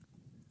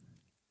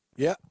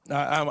 Yeah,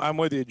 I'm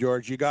with you,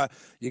 George.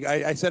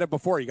 I said it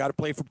before. You got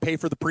to pay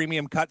for the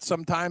premium cut.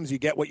 Sometimes you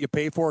get what you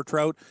pay for.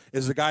 Trout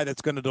is the guy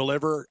that's going to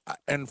deliver,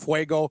 and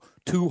Fuego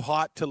too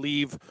hot to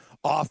leave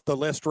off the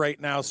list right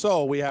now.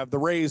 So we have the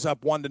Rays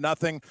up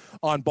 1-0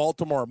 on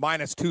Baltimore,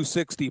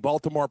 -260.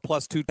 Baltimore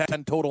plus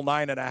 210, total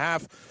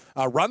 9.5.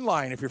 Run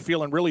line, if you're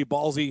feeling really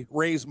ballsy,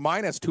 Rays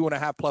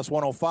 -2.5 plus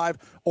 105.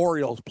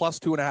 Orioles plus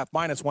 2.5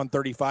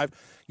 -135.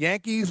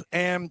 Yankees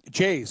and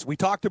Jays. We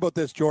talked about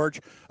this,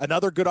 George.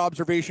 Another good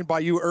observation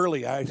by you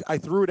early. I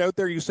threw it out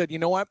there. You said, you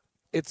know what?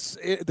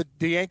 The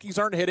Yankees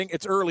aren't hitting.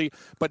 It's early,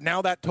 but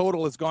now that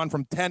total has gone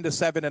from 10 to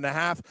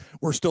 7.5.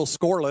 We're still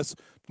scoreless.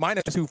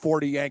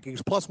 -240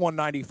 Yankees, plus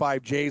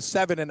 195 Jays,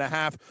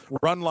 7.5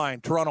 run line.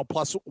 Toronto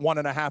plus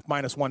 1.5,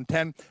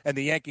 -110, and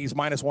the Yankees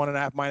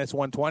 -1.5,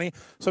 -120.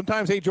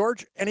 Sometimes, hey,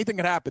 George, anything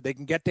can happen. They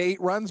can get to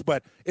 8 runs,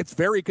 but it's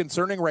very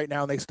concerning right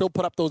now, and they still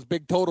put up those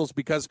big totals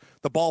because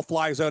the ball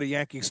flies out of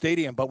Yankee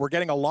Stadium. But we're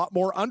getting a lot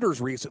more unders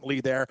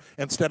recently there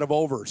instead of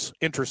overs.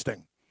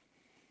 Interesting.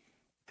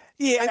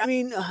 Yeah, I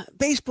mean,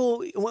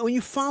 baseball, when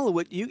you follow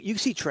it, you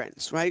see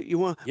trends, right?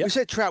 We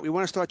said Trout. We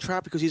want to start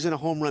Trout because he's in a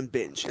home run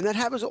binge. And that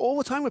happens all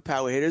the time with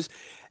power hitters.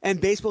 And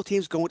baseball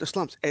teams go into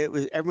slumps.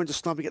 Everyone's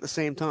just slumping at the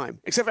same time,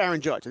 except for Aaron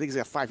Judge. I think he's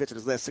got 5 hits in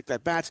his last 6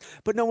 at-bats,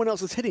 but no one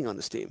else is hitting on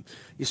this team.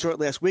 You saw it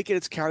last weekend.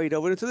 It's carried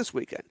over into this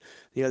weekend.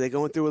 They're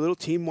going through a little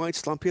team-wide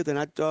slump here. They're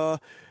not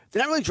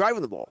really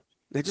driving the ball.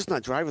 They're just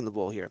not driving the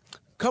ball here.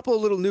 Couple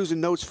of little news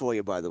and notes for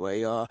you, by the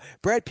way.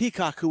 Brad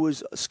Peacock, who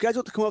was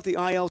scheduled to come off the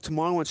IL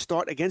tomorrow and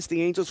start against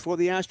the Angels for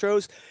the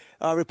Astros,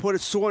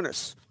 reported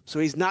soreness. So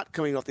he's not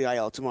coming off the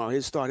IL tomorrow.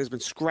 His start has been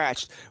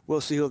scratched.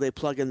 We'll see who they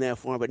plug in there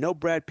for him. But no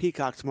Brad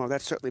Peacock tomorrow.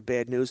 That's certainly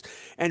bad news.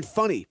 And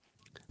funny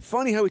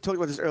how we talked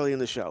about this early in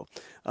the show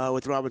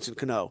with Robinson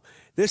Cano.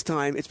 This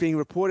time, it's being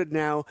reported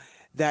now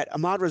that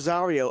Ahmad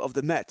Rosario of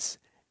the Mets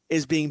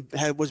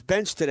was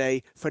benched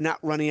today for not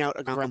running out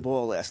a ground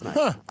ball last night.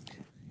 Huh.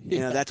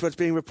 That's what's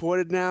being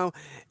reported now.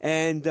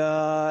 And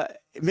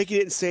Mickey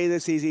didn't say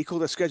this. He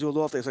called a scheduled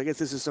off there. So I guess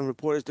this is some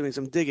reporters doing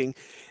some digging.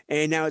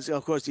 And now,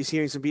 of course, he's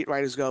hearing some beat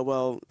writers go,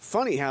 well,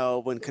 funny how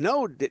when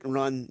Cano didn't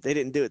run, they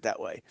didn't do it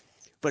that way.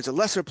 But it's a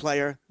lesser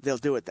player, they'll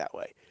do it that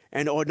way.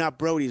 Or not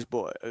Brody's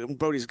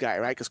guy,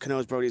 right? Because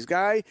Cano's Brody's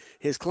guy,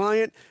 his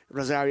client,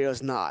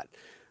 Rosario's not.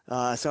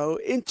 So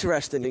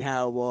interesting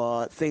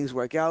how things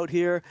work out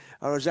here.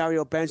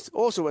 Rosario benched.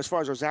 Also, as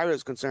far as Rosario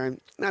is concerned,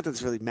 not that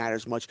this really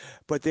matters much,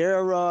 but they're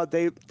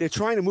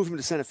trying to move him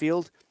to center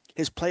field.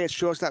 His play at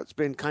shortstop's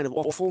been kind of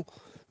awful,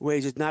 where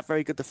he's just not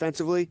very good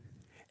defensively.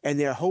 And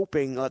they're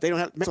hoping they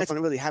don't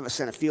really have a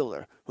center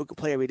fielder who can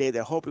play every day.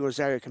 They're hoping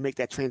Rosario can make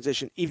that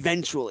transition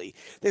eventually.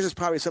 This is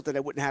probably something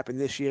that wouldn't happen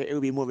this year. It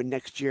would be more of a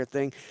next year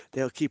thing.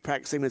 They'll keep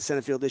practicing in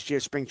center field this year,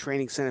 spring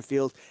training center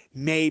field.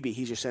 Maybe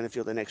he's your center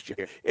fielder next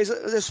year.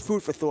 There's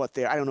food for thought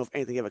there. I don't know if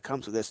anything ever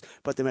comes of this,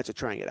 but the Mets are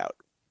trying it out.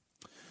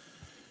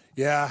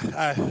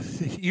 Yeah,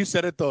 you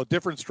said it, though.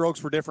 Different strokes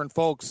for different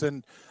folks.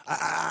 And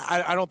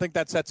I don't think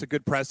that sets a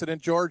good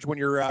precedent, George, when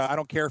you're I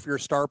don't care if you're a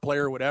star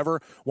player or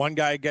whatever. One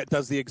guy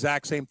does the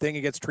exact same thing.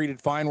 He gets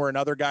treated fine, where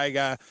another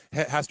guy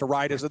has to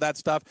ride into that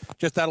stuff.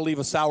 Just that'll leave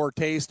a sour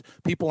taste.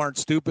 People aren't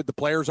stupid. The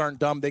players aren't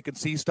dumb. They can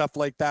see stuff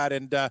like that.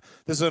 And this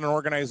is an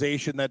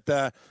organization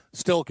that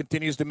still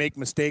continues to make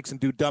mistakes and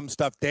do dumb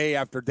stuff day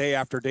after day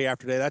after day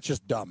after day. That's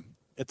just dumb.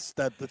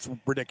 That's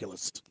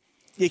ridiculous.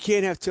 You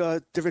can't have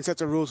different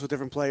sets of rules for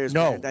different players.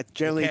 No, man. That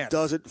generally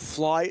doesn't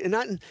fly.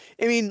 And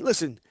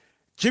listen,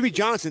 Jimmy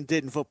Johnson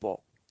did in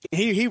football.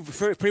 He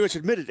pretty much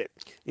admitted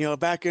it.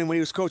 Back when he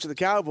was coach of the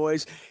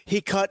Cowboys,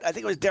 he cut, I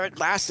think it was Derek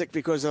Lassick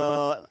because it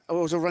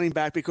was a running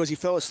back because he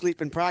fell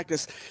asleep in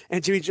practice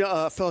and Jimmy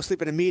fell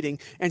asleep in a meeting.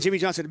 And Jimmy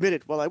Johnson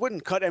admitted, well, I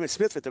wouldn't cut Emmitt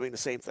Smith for doing the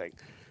same thing.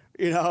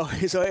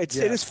 So it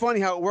is funny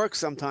how it works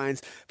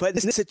sometimes. But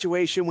in this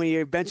situation, when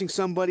you're benching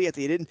somebody if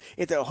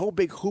the whole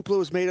big hoopla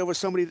was made over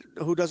somebody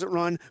who doesn't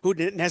run,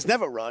 has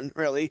never run,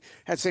 really,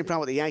 had the same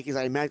problem with the Yankees,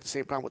 I imagine the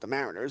same problem with the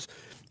Mariners.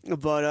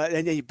 But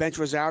and then you bench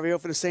Rosario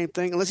for the same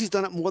thing, unless he's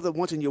done it more than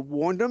once and you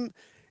warned him.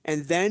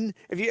 And then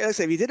if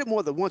you did it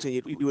more than once and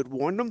you would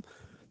warn them,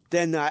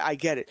 then I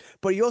get it.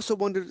 But you also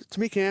wondered, to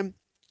me, Cam,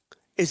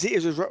 is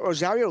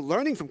Rosario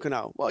learning from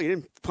Cano? Well,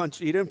 you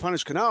didn't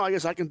punish Cano. I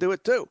guess I can do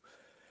it too.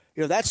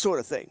 That sort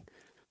of thing.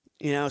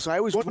 So I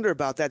always wonder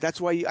about that. That's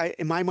why,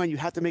 in my mind, you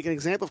have to make an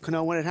example of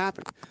Cano when it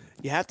happened.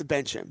 You have to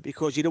bench him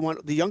because you don't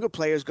want the younger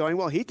players going,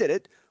 well, he did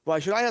it. Why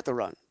should I have to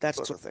run? That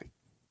sort of thing.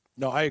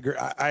 No, I agree.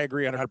 I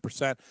agree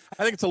 100%.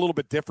 I think it's a little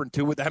bit different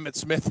too with Emmitt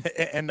Smith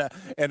and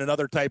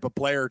another type of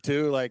player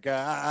too. Like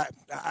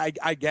I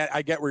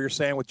get where you're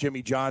saying with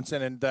Jimmy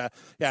Johnson, and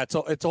it's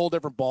a whole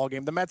different ball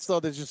game. The Mets though,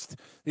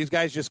 these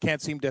guys just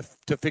can't seem to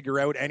figure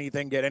out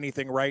anything, get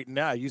anything right.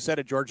 And you said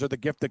it, George. They're the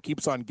gift that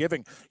keeps on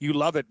giving. You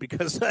love it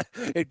because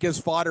it gives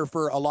fodder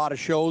for a lot of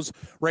shows.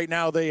 Right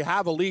now, they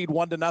have a lead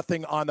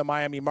 1-0 on the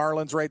Miami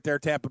Marlins. Right there,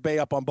 Tampa Bay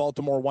up on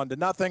Baltimore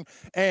 1-0,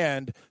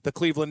 and the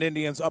Cleveland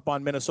Indians up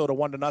on Minnesota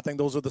 1-0.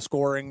 Those are the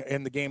scoring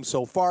in the game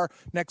so far.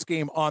 Next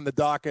game on the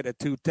docket at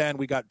 2:10,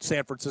 we got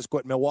San Francisco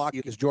at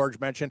Milwaukee, as George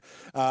mentioned.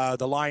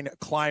 The line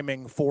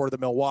climbing for the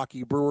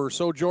Milwaukee Brewers.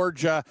 So,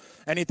 George,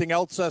 anything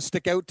else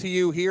stick out to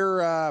you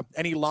here?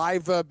 Any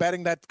live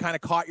betting that kind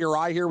of caught your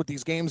eye here with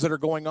these games that are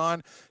going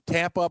on?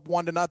 Tampa up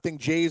 1-0,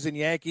 Jays and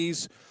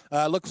Yankees.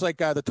 Looks like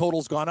the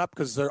total's gone up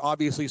because there's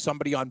obviously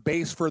somebody on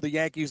base for the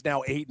Yankees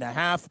now,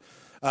 8.5.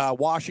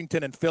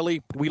 Washington and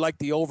Philly, we like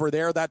the over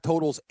there. That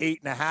total's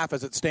 8.5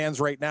 as it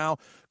stands right now.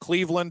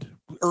 Cleveland,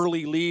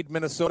 early lead.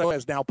 Minnesota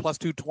is now plus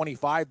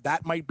 225.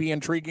 That might be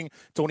intriguing.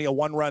 It's only a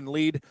one-run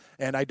lead,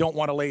 and I don't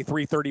want to lay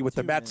 330 with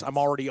the Mets. I'm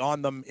already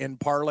on them in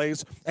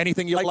parlays.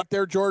 Anything you like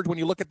there, George? When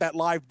you look at that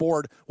live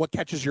board, what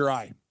catches your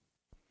eye?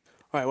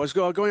 All right, what's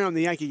going on in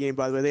the Yankee game,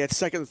 by the way? They had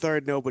second and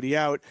third, nobody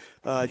out.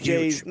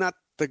 Jays, not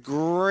the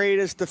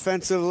greatest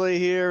defensively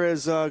here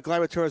as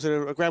Gleyber Torres had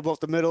a grab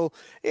off the middle.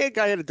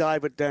 Guy had a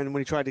dive, but then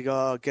when he tried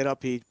to get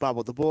up, he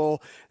bobbled the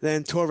ball.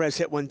 Then Torres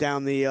hit one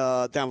down the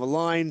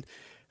line.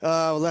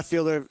 Left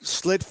fielder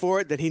slid for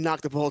it, then he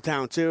knocked the ball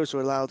down too, so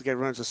it allowed to get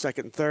runs to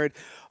second and third.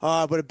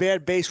 But a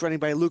bad base running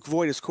by Luke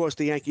Voigt has cost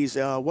the Yankees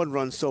 1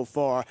 run so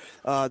far.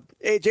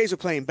 Jays are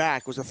playing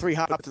back. It was a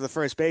 3-hop to the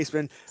first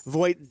baseman.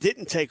 Voigt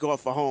didn't take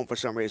off for home for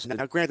some reason.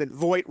 Now, granted,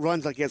 Voigt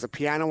runs like he has a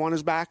piano on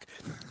his back,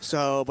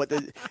 but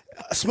the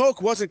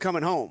smoke wasn't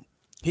coming home.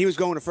 He was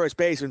going to first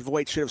base, and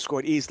Voigt should have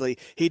scored easily.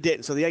 He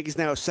didn't. So the Yankees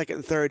now are second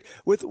and third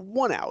with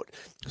 1 out.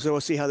 So we'll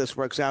see how this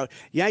works out.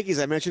 Yankees,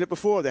 I mentioned it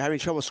before, they're having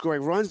trouble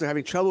scoring runs. They're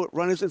having trouble with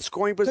runners in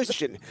scoring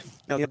position.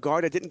 Now,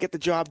 Garda didn't get the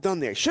job done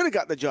there. Should have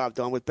gotten the job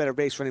done with better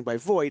base running by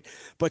Voigt,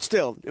 but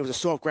still, it was a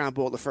soft ground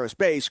ball to first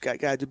base. Got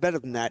to do better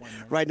than that.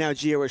 Right now,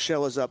 Gio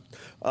Urshela is up.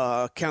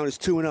 Count is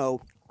 2-0.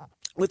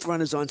 With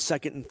runners on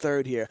second and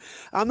third here.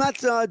 I'm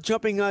not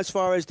jumping as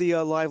far as the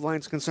live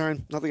line's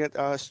concerned. Nothing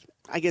that,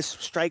 I guess,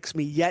 strikes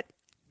me yet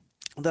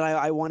that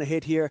I want to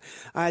hit here.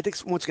 I think,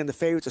 once again, the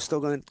favorites are still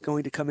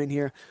going to come in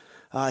here.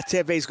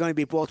 Tampa is going to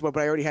beat Baltimore,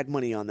 but I already had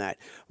money on that.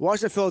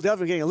 Washington,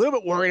 Philadelphia, getting a little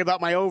bit worried about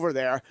my over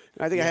there.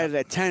 I think I had it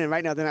at 10, and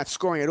right now they're not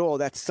scoring at all.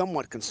 That's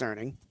somewhat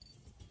concerning.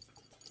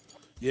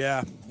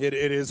 Yeah, it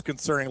is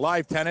concerning.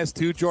 Live tennis,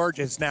 too, George.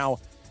 It's now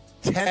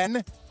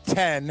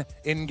 10-10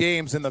 in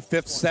games in the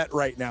 5th set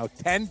right now.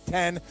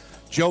 10-10.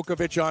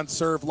 Djokovic on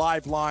serve,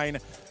 live line.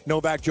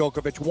 Novak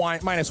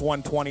Djokovic minus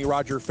 120,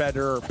 Roger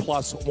Federer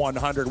plus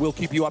 100. We'll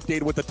keep you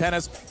updated with the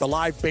tennis, the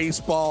live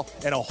baseball,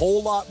 and a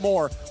whole lot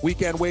more.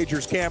 Weekend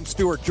Wagers, Cam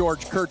Stewart,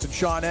 George Kurtz, and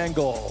Sean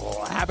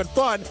Engel. Having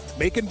fun,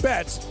 making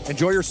bets.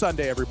 Enjoy your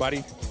Sunday,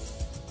 everybody.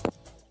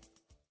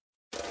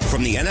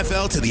 From the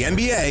NFL to the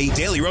NBA,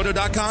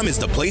 DailyRoto.com is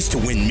the place to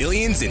win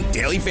millions in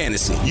daily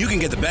fantasy. You can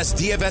get the best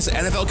DFS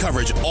NFL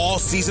coverage all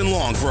season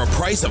long for a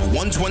price of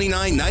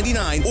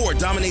 $129.99 or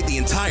dominate the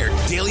entire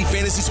daily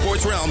fantasy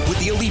sports realm with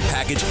the Elite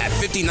Package at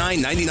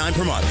 $59.99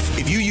 per month.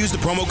 If you use the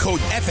promo code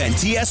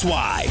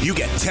FNTSY, you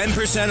get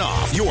 10%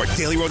 off your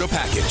Daily Roto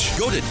package.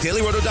 Go to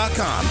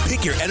DailyRoto.com,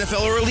 pick your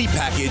NFL or Elite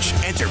Package,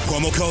 enter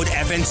promo code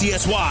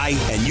FNTSY,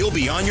 and you'll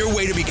be on your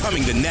way to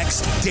becoming the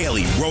next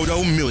Daily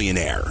Roto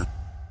millionaire.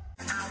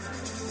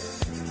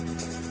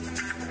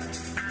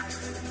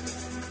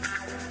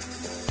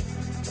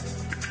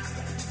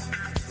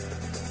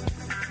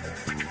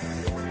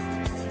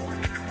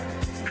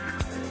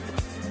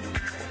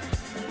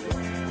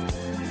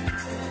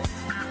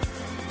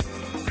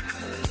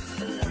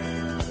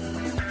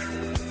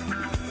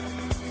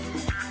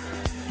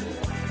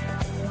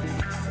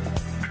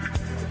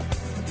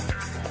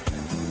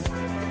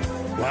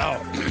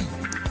 Wow.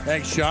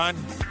 Thanks, Sean.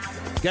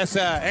 Guess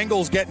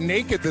Engel's getting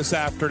naked this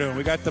afternoon.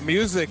 We got the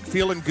music,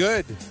 feeling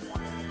good.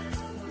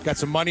 Got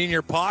some money in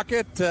your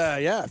pocket.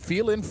 Yeah,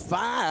 feeling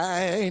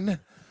fine.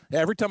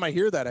 Every time I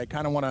hear that, I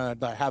kind of want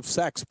to have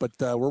sex, but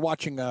we're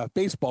watching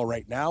baseball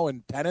right now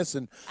and tennis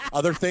and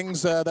other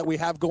things that we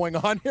have going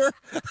on here.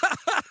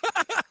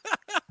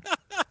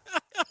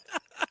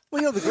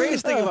 Well, the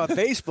greatest thing about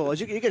baseball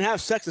is you can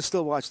have sex and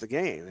still watch the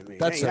game. I mean,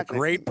 that's a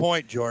great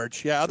point,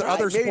 George. Yeah,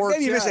 other sports.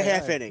 Maybe you miss a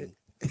half inning.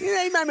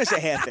 Yeah, you might miss a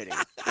half inning.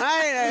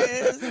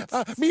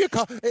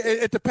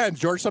 It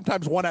depends, George.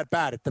 Sometimes one at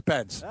bat. It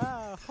depends.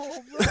 No,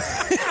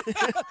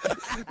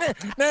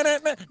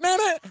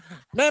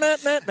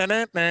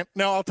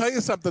 I'll tell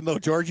you something, though,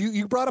 George.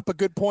 You brought up a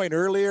good point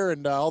earlier,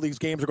 and all these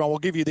games are going. We'll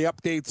give you the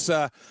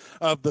updates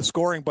of the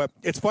scoring, but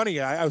it's funny.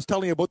 I was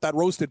telling you about that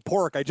roasted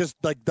pork. I just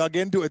dug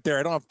into it there.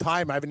 I don't have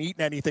time. I haven't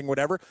eaten anything,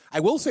 whatever.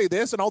 I will say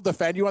this, and I'll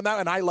defend you on that,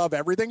 and I love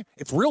everything.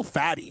 It's real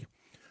fatty.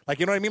 Like,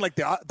 you know what I mean? Like,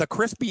 the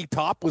crispy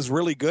top was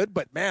really good,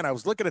 but, man, I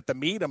was looking at the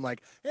meat. I'm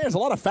like, hey, there's a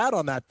lot of fat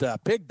on that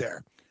pig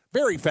there.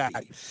 Very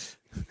fatty.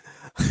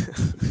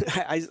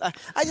 I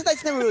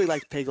just never really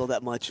liked pig all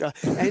that much. And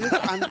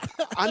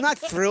I'm not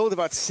thrilled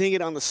about seeing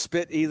it on the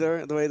spit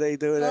either, the way they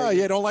do it. Oh,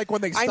 you don't like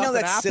when they stuff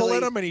an apple silly.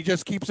 in him and he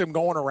just keeps him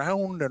going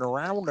around and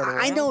around and around.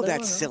 I know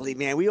that's silly,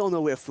 man. We all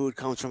know where food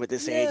comes from at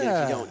this age. And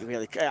if you don't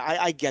really,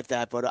 I get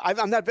that, but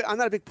I'm not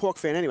a big pork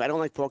fan anyway. I don't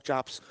like pork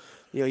chops.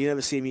 You know, you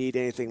never see me eat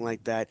anything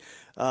like that.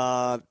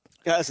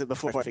 Listen,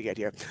 before I forget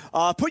here,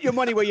 put your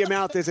money where your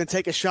mouth is and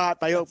take a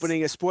shot by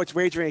opening a sports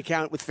wagering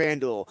account with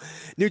FanDuel,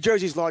 New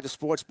Jersey's largest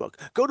sports book.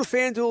 Go to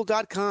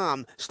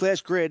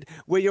FanDuel.com/grid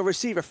where you'll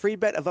receive a free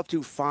bet of up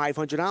to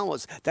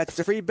 $500. That's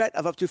a free bet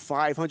of up to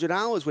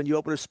 $500 when you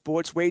open a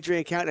sports wagering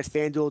account at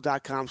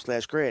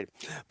FanDuel.com/grid.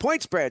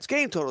 Point spreads,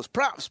 game totals,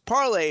 props,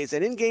 parlays,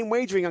 and in-game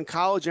wagering on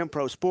college and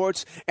pro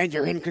sports, and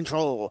you're in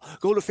control.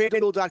 Go to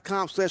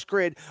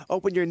FanDuel.com/grid,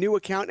 open your new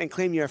account, and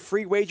claim your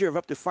free wager of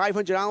up to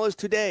 $500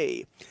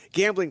 today.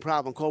 Gambling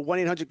problem? Call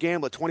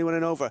 1-800-GAMBLER, 21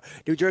 and over.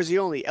 New Jersey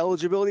only.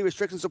 Eligibility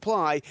restrictions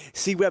apply.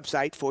 See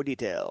website for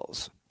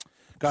details.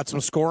 Got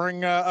some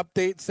scoring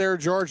updates there,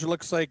 George. It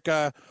looks like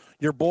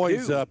your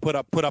boys put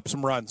up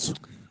some runs.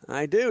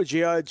 I do.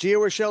 Gio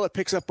Urshela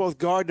picks up both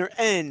Gardner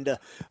and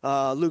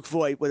Luke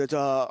Voigt with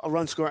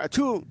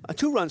a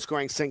two-run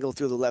scoring single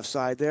through the left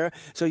side there.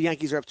 So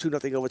Yankees are up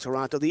 2-0 over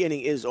Toronto. The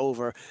inning is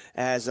over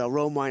as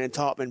Romine and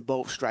Topman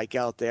both strike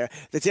out there.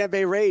 The Tampa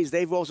Bay Rays,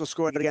 they've also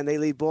scored again. They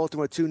lead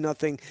Baltimore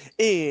 2-0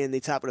 in the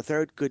top of the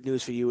third. Good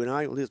news for you and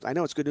I. I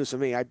know it's good news for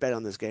me. I bet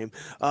on this game.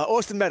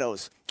 Austin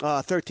Meadows,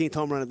 13th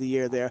home run of the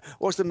year there.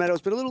 Austin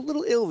Meadows been a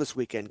little ill this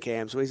weekend,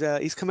 Cam. So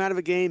he's come out of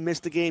a game,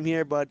 missed the game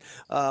here, but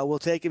we'll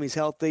take him. He's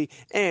healthy.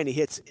 And he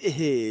hits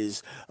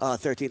his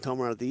 13th home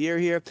run of the year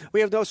here. We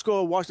have no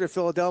score Washington,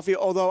 Philadelphia,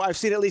 although I've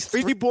seen at least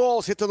 3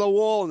 balls hit to the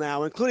wall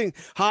now, including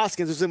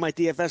Hoskins, who's in my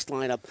DFS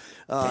lineup.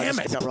 Damn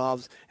it. Got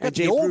robbed. And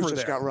Jay Bruce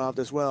just got robbed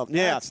as well.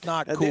 Yeah. That's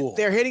not cool.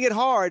 They're hitting it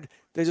hard.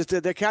 They're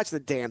catching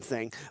the damn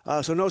thing.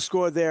 So no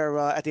score there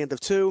at the end of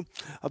 2.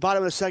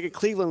 Bottom of the second,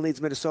 Cleveland leads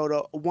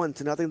Minnesota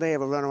 1-0. They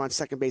have a runner on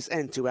second base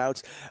and 2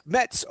 outs.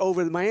 Mets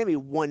over Miami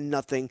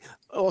 1-0.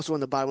 Also on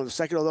the bottom of the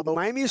second, although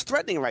Miami is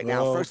threatening right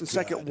now. First and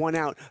second, 1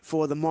 out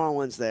for the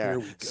Marlins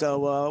there.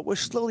 So we're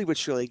slowly but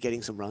surely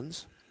getting some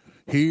runs.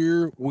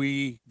 Here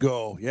we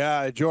go.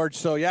 Yeah, George.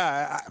 So,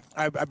 yeah,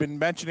 I've been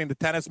mentioning the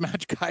tennis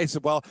match guys.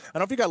 Well, I don't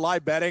know if you got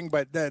live betting,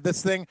 but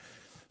this thing.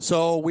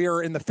 So we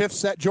are in the 5th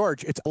set,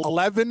 George. It's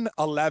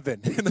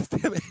 11-11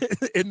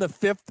 in the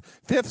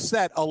fifth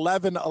set.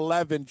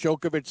 11-11.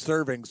 Djokovic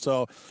serving.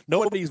 So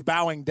nobody's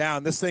bowing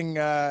down. This thing,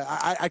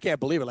 I can't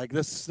believe it. Like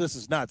this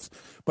is nuts.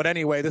 But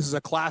anyway, this is a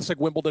classic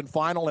Wimbledon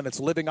final, and it's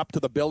living up to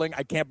the billing.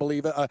 I can't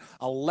believe it.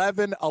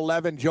 11-11.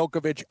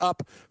 Djokovic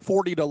up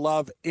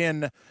 40-love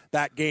in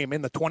that game,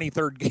 in the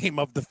 23rd game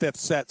of the 5th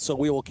set. So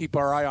we will keep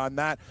our eye on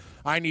that.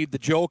 I need the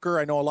Joker.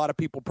 I know a lot of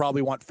people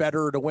probably want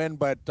Federer to win,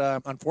 but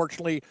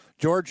unfortunately,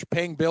 George,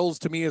 paying bills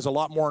to me is a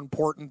lot more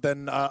important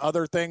than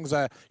other things.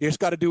 You just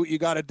got to do what you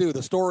got to do.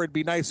 The story would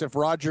be nice if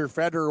Roger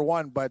Federer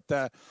won, but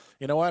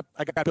you know what?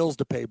 I got bills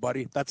to pay,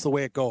 buddy. That's the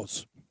way it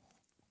goes.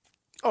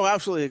 Oh,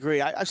 absolutely agree.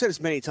 I've said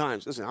this many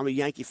times. Listen, I'm a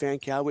Yankee fan,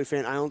 Cowboy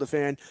fan, Islander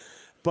fan,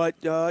 but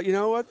you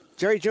know what?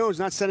 Jerry Jones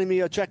not sending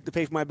me a check to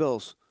pay for my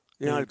bills.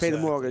 You know, to pay the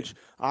mortgage.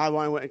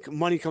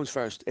 Money comes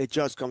first. It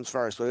just comes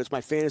first. Whether it's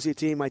my fantasy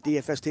team, my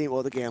DFS team,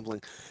 or the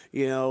gambling.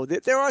 You know,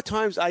 there are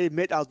times I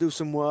admit I'll do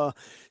some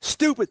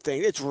stupid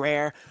thing. It's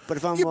rare, but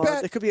if I'm,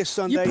 it could be a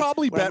Sunday. You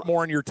probably bet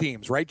more on your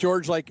teams, right,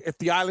 George? Like if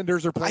the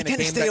Islanders are playing a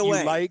game that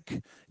you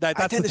like, that's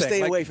I tend the to thing.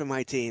 stay away from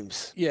my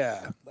teams.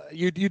 Yeah,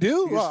 you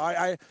do. Well,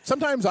 I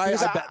sometimes I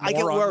bet more I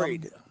get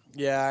worried. on them.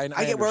 Yeah,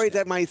 I get worried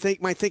that my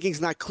thinking's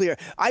not clear.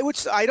 I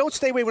don't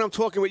stay away when I'm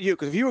talking with you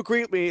because if you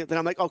agree with me, then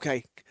I'm like,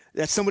 okay,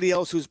 that's somebody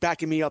else who's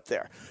backing me up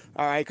there.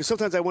 All right, because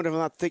sometimes I wonder if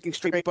I'm not thinking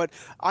straight, but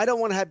I don't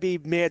want to be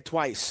mad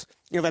twice.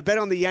 You know, if I bet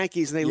on the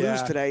Yankees and they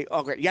lose today,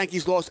 oh great,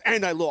 Yankees lost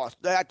and I lost.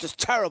 That's just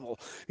terrible.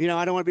 You know,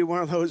 I don't want to be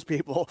one of those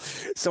people.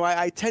 So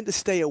I tend to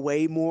stay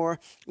away more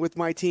with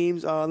my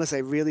teams unless I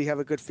really have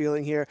a good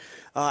feeling here.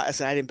 I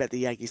said I didn't bet the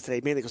Yankees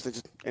today, mainly because they're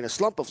just in a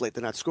slump of late.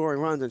 They're not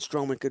scoring runs, and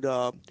Stroman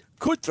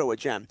could throw a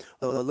gem.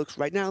 It looks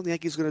right now the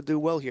Yankees are going to do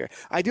well here.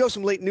 I do have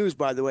some late news,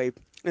 by the way.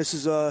 This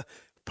is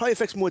probably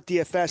affects more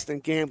DFS than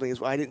gambling.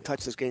 Is why I didn't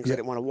touch this game because I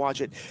didn't want to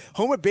watch it.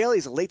 Homer Bailey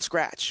is a late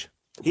scratch.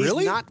 He's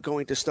not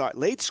going to start.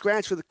 Late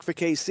scratch for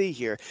KC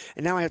here.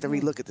 And now I have to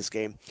relook at this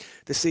game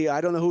to see.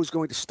 I don't know who's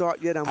going to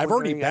start yet. I've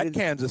already bet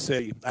Kansas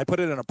City. I put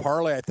it in a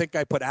parlay. I think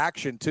I put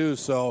action too.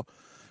 So,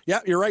 yeah,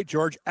 you're right,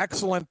 George.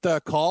 Excellent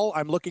call.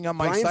 I'm looking on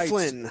my sites.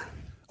 Flynn.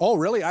 Oh,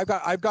 really? I've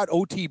got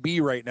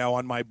OTB right now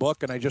on my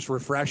book, and I just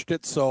refreshed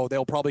it, so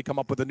they'll probably come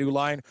up with a new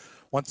line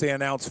once they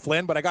announce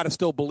Flynn. But I got to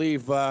still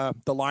believe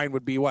the line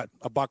would be what,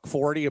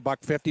 $1.40,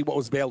 $1.50. What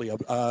was Bailey?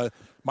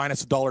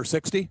 Minus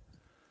 $1.60.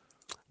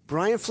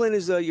 Brian Flynn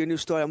is your new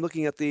start. I'm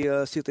looking at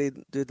the see if they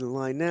did the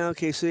line now.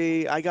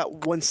 KC, I got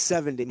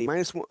 170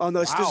 minus. Oh no,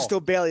 it's still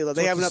Bailey though.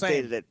 They haven't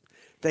updated it.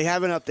 They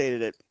haven't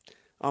updated it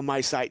on my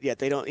site yet.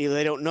 They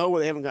don't know, or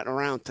they haven't gotten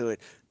around to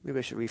it. Maybe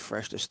I should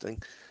refresh this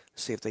thing.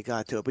 See if they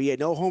got to it. But, yeah,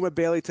 no Homer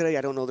Bailey today.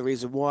 I don't know the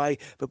reason why.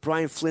 But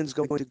Brian Flynn's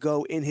going to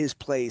go in his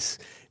place.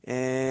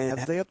 And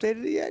have they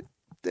updated it yet?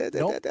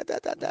 Nope.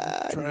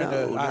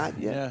 No, not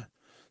yet. Yeah.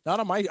 Not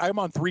on my – I'm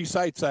on 3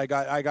 sites. I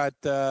got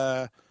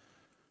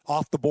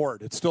off the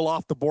board. It's still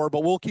off the board,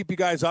 but we'll keep you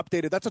guys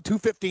updated. That's a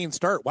 2:15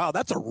 start. Wow,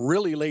 that's a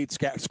really late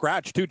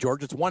scratch too,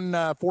 George. It's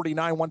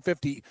 1:49,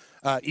 1:50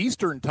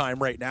 Eastern time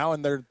right now,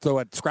 and they're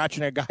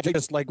scratching a guy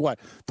just like,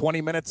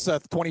 20 minutes,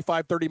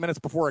 25, 30 minutes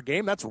before a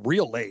game? That's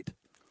real late.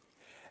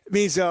 It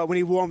means when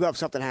he warmed up,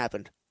 something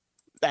happened.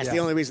 That's the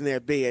only reason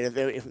there'd be it.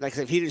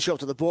 If he didn't show up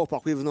to the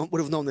ballpark, we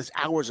would have known this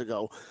hours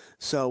ago.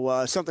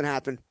 So something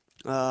happened.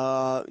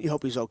 You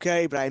hope he's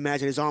okay, but I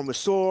imagine his arm was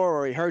sore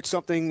or he hurt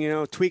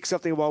something, tweaked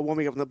something while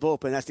warming up in the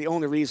bullpen. That's the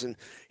only reason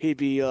he'd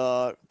be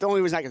the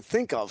only reason I can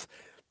think of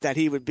that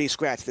he would be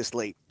scratched this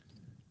late.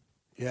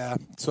 Yeah,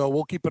 so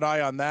we'll keep an eye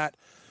on that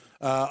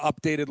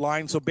updated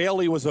line. So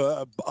Bailey was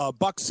a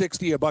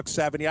 $1.60,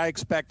 $1.70. I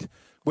expect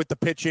with the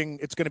pitching,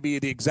 it's going to be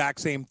the exact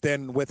same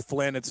thing with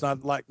Flynn. It's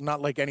not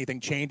like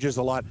anything changes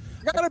a lot.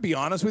 I got to be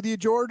honest with you,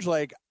 George.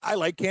 Like, I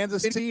like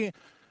Kansas City.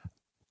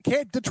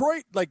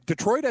 Detroit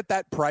at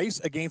that price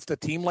against a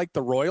team like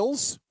the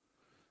Royals,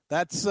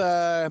 That's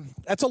a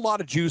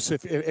lot of juice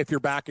if you're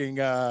backing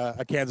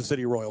a Kansas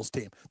City Royals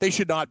team. They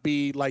should not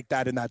be like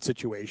that in that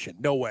situation.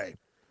 No way.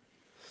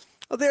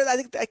 Well, I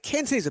think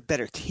Kansas City's a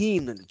better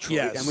team than Detroit.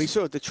 Yes. And we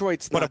saw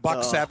Detroit's but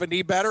not,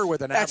 $170 better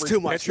with an that's average too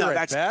much. pitcher No, at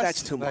that's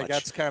best? too much. Like,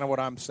 that's kind of what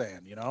I'm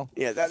saying,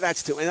 Yeah,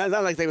 that's too. And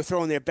not like they were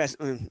throwing their best.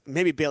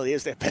 Maybe Bailey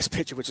is their best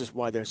pitcher, which is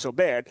why they're so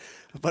bad.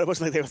 But it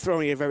wasn't like they were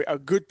throwing a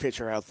good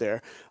pitcher out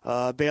there.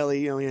 Bailey,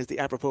 he has the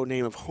apropos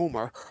name of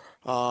Homer.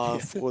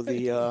 For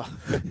the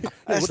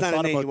that's not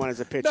a name you want as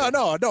a pitcher.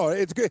 No,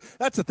 it's good.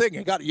 That's the thing.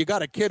 You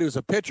got a kid who's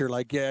a pitcher.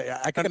 Like,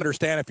 I can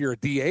understand if you're a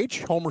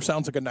DH. Homer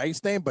sounds like a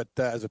nice name, but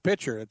as a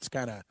pitcher, it's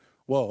kind of,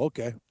 whoa,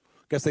 okay.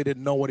 Guess they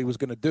didn't know what he was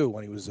going to do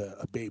when he was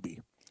a baby.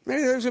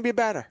 Maybe he was going to be a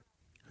batter.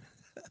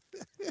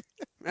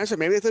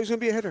 Maybe they thought he was going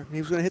to be a hitter. He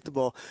was going to hit the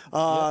ball.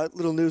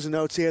 Little news and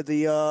notes here.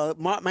 The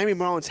Miami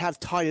Marlins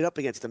have tied it up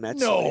against the Mets.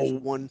 No. So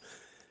one.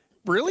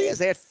 Really? Yes,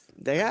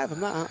 they have.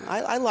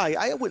 I lie.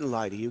 I wouldn't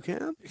lie to you,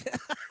 Cam.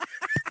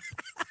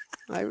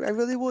 I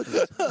really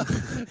wouldn't.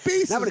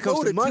 Not when it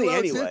comes to money,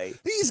 anyway.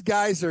 These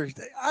guys are,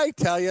 I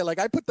tell you, like,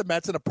 I put the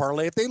Mets in a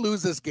parlay. If they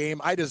lose this game,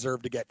 I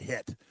deserve to get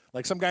hit.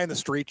 Like some guy in the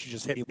street should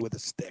just hit me with a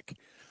stick.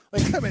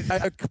 Like, I mean,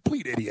 a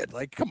complete idiot.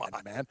 Like, come on,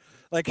 man.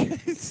 Like,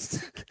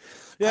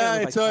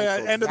 yeah. So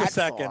end of the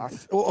second.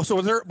 So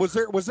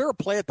was there a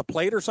play at the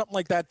plate or something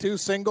like that too?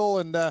 Single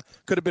and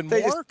could have been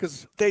more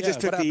because they just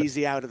took the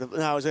easy out of the.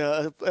 No,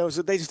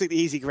 they just took the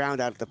easy ground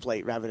out of the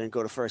plate rather than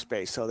go to first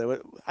base. So they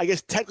were. I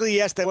guess technically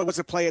yes, there was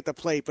a play at the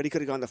plate, but he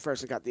could have gone to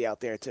first and got the out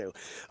there too.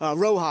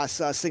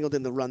 Rojas singled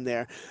in the run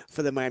there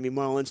for the Miami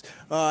Marlins.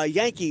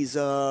 Yankees.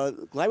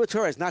 Gleyber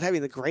Torres not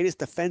having the greatest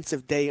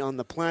defensive day on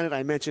the planet.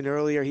 I mentioned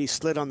earlier he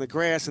slid on the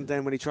grass, and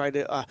then when he tried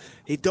to,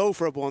 he dove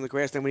for a ball on the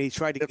grass. Then when he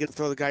tried to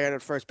throw the guy out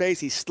at first base,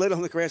 he slid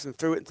on the grass and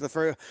threw it into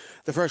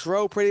the first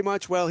row pretty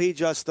much. Well, he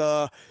just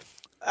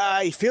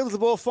he fielded the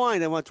ball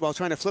fine, and while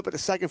trying to flip it to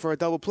second for a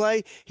double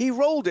play, he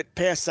rolled it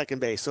past second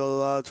base.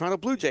 So Toronto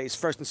Blue Jays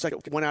first and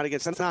second went out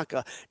against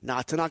Tanaka.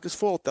 Not Tanaka's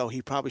fault though.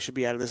 He probably should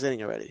be out of this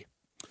inning already.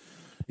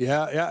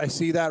 Yeah, I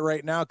see that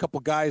right now. A couple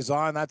guys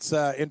on. That's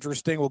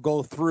interesting. We'll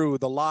go through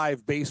the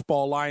live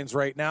baseball lines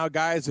right now.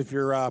 Guys, if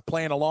you're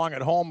playing along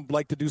at home,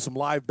 like to do some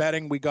live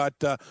betting, we got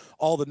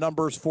all the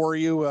numbers for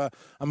you.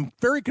 I'm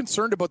very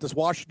concerned about this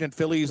Washington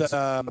Phillies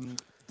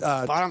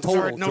Bottom total,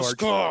 third, no George.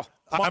 score.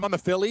 I'm on the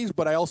Phillies,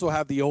 but I also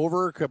have the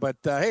over. But,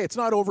 hey, it's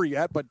not over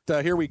yet, but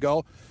here we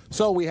go.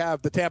 So we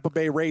have the Tampa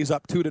Bay Rays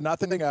up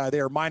 2-0. They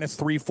are minus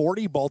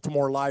 340.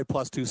 Baltimore live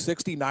plus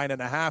 260,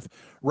 9.5.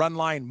 Run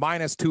line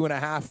minus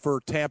 2.5 for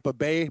Tampa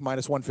Bay,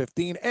 minus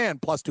 115,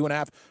 and plus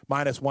 2.5,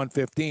 minus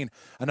 115.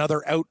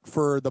 Another out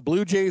for the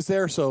Blue Jays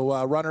there.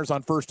 So runners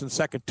on first and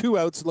second, 2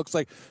 outs. It looks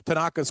like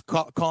Tanaka's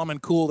calm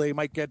and cool. They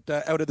might get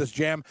out of this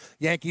jam.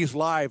 Yankees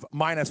live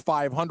minus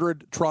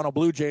 500. Toronto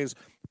Blue Jays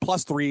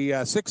plus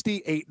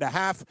 360,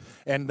 8.5.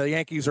 And the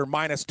Yankees are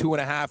minus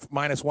 2.5,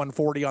 minus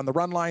 140 on the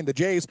run line. The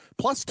Jays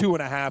plus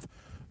 2.5,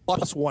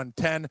 plus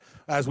 110.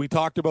 As we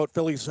talked about,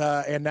 Phillies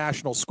and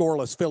Nationals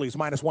scoreless. Phillies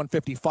minus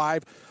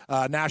 155.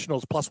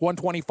 Nationals plus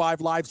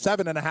 125 live.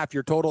 7.5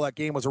 your total. That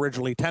game was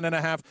originally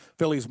 10.5.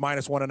 Phillies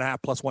minus 1.5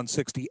 plus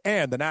 160.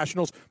 And the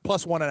Nationals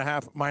plus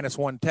 1.5 minus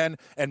 110.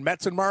 And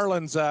Mets and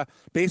Marlins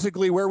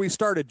basically where we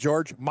started,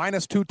 George.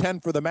 Minus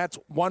 210 for the Mets.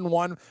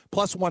 1-1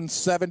 plus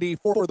 170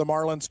 for the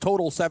Marlins.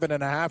 Total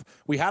 7.5.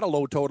 We had a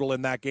low total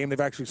in that game. They've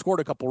actually scored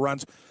a couple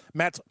runs.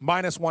 Mets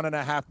minus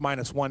 1.5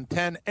 minus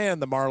 110.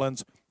 And the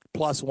Marlins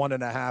plus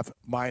 1.5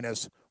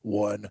 minus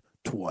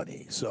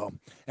 120. So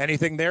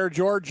anything there,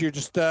 George? You're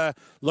just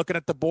looking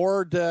at the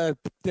board.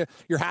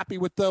 You're happy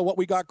with what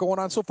we got going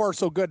on so far?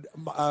 So good,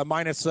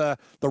 minus the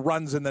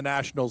runs in the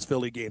Nationals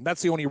Philly game.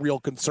 That's the only real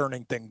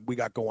concerning thing we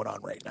got going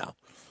on right now.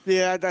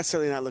 Yeah, that's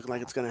certainly not looking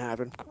like it's going to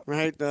happen,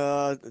 right?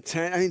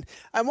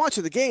 I'm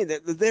watching the game.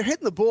 They're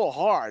hitting the ball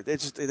hard. They're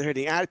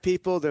hitting at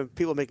people. They're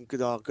people making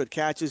good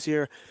catches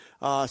here.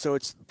 So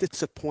it's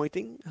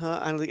disappointing.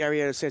 I don't think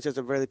Arietta Sanchez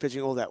are really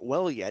pitching all that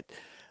well yet.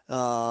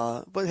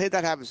 But hey,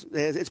 that happens.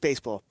 It's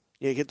baseball.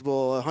 You get the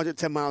ball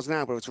 110 miles an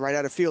hour, but if it's right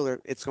out of fielder,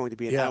 it's going to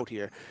be an out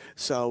here.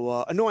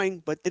 So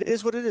annoying, but it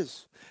is what it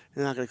is.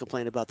 I'm not going to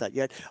complain about that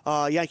yet.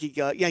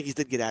 Yankees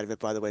did get out of it,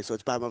 by the way, so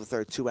it's bottom of the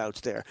third, 2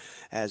 outs there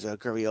as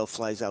Gurriel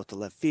flies out to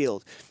left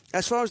field.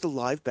 As far as the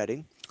live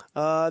betting,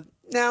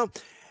 now,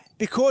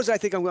 because I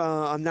think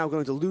I'm now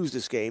going to lose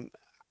this game,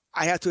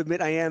 I have to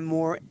admit I am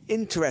more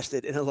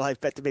interested in a live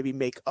bet to maybe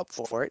make up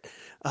for it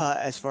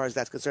as far as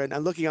that's concerned.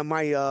 I'm looking on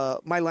my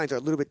lines are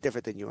a little bit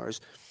different than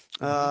yours.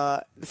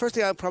 The first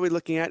thing I'm probably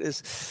looking at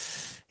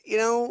is,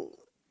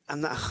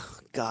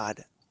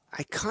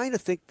 I kind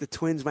of think the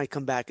Twins might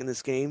come back in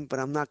this game, but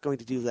I'm not going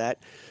to do that.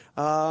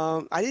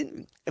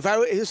 If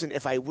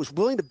I was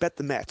willing to bet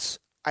the Mets,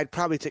 I'd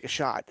probably take a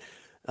shot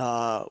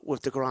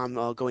with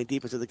DeGrom going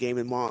deep into the game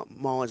and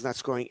Mullins not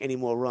scoring any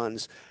more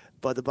runs.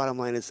 But the bottom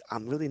line is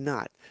I'm really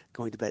not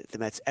going to bet the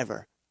Mets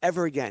ever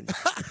again.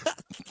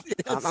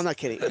 I'm not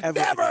kidding.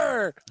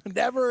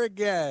 Never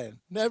again.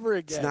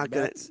 It's not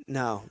going to.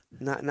 No,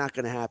 not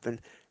going to happen.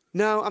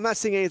 No, I'm not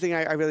seeing anything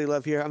I really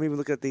love here. I'm even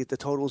looking at the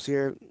totals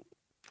here.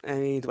 I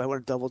mean, do I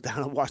want to double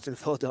down on Washington,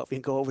 Philadelphia,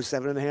 and go over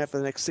 7.5 for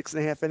the next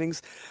 6.5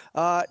 innings?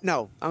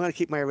 No, I'm going to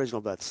keep my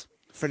original bets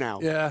for now.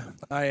 Yeah,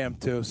 I am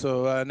too.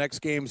 So next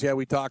games,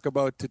 we talk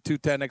about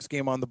 210 next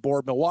game on the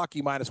board.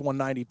 Milwaukee minus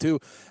 192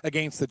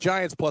 against the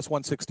Giants, plus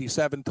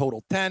 167,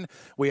 total 10.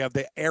 We have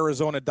the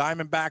Arizona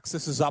Diamondbacks.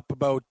 This is up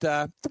about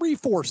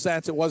 3-4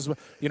 cents. It was,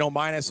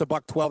 minus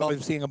 $1.12. I'm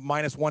seeing a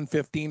minus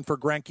 115 for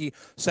Greinke,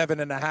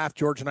 7.5.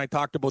 George and I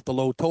talked about the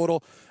low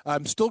total.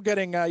 I'm still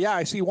getting,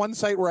 I see one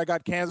site where I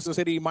got Kansas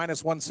City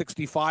minus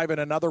 165 and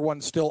another one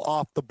still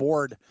off the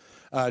board.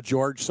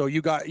 George, so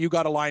you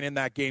got a line in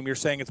that game. You're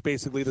saying it's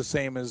basically the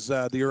same as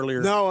the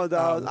earlier. No,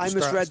 I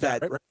misread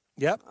that. Right?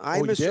 Yep.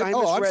 I misread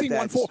I'm seeing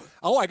that.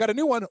 I got a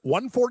new one.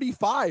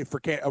 145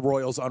 for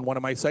Royals on one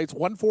of my sites.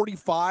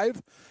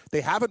 145.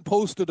 They haven't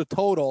posted a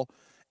total,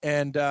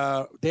 and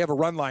they have a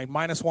run line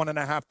minus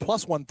 1.5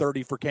 plus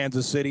 130 for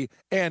Kansas City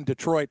and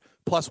Detroit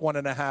plus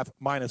 1.5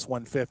 minus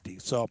 150.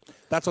 So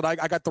that's what I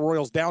got. The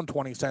Royals down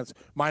 20 cents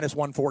minus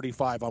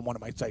 145 on one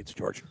of my sites,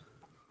 George.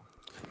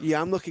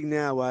 Yeah, I'm looking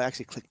now. I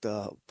actually clicked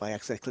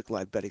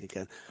live betting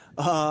again.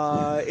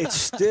 It's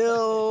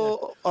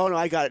still. Oh no,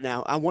 I got it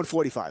now. I'm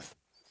 145.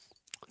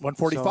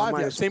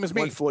 145. So same as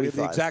me. 145.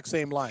 The exact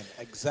same line.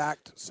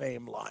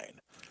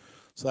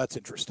 So that's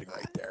interesting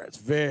right there. It's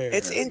very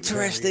interesting.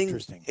 Very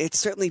interesting. It's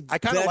certainly. I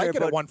kind of like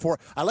it at 1.4.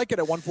 I like it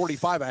at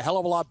 145. A hell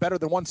of a lot better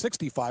than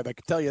 165. I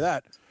can tell you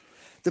that.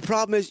 The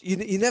problem is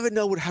you never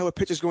know how a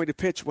pitcher's going to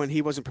pitch when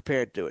he wasn't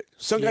prepared to do it.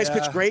 Some guys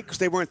pitch great because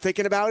they weren't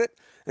thinking about it,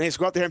 and they just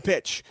go out there and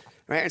pitch.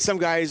 Right? And some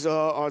guys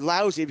are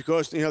lousy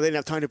because they didn't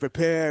have time to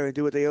prepare and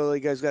do what you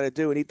guys got to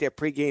do and eat their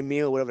pregame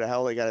meal, whatever the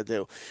hell they got to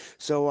do.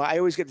 So I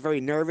always get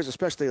very nervous,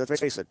 especially, let's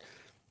face it,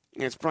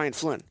 it's Brian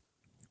Flynn.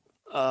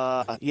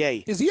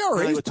 Yay. His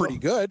ERA is pretty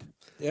good,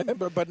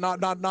 but not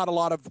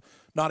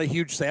a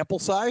huge sample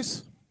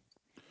size.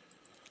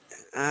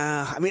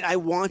 I mean, I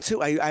want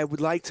to. I would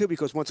like to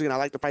because, once again, I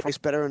like the price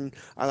better, and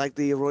I like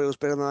the Royals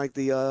better than I like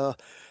the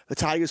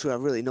Tigers, who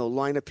have really no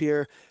lineup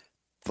here.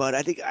 But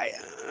I think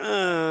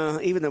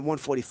even the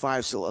 145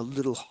 is still a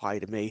little high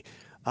to me.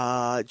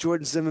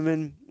 Jordan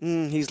Zimmerman,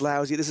 he's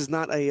lousy. This is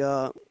not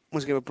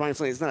once again, with Brian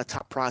Flynn, it's not a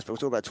top prospect. We're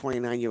talking about a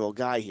 29-year-old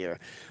guy here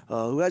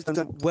who has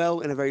done well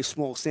in a very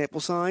small sample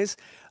size.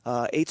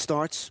 8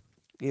 starts,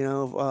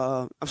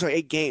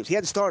 8 games. He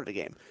hadn't started a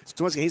game.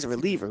 So once again, he's a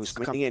reliever who's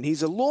coming in.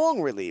 He's a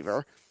long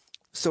reliever,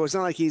 so it's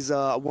not like he's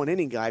a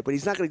one-inning guy, but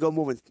he's not going to go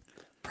more than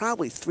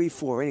probably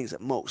 3-4 innings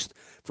at most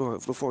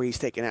before he's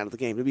taken out of the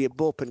game. It'll be a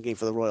bullpen game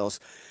for the Royals.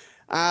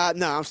 No,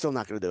 I'm still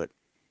not going to do it.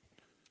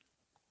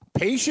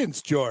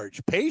 Patience,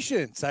 George.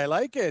 Patience. I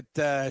like it.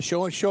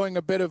 Showing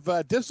a bit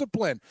of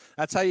discipline.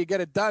 That's how you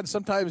get it done.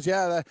 Sometimes,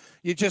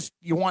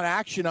 you want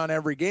action on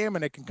every game,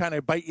 and it can kind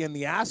of bite you in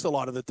the ass a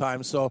lot of the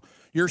time. So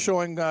you're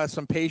showing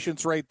some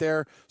patience right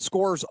there.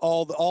 Scores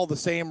all the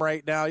same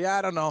right now. Yeah,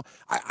 I don't know.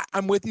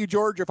 I'm with you,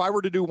 George. If I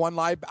were to do one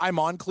live, I'm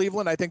on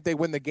Cleveland. I think they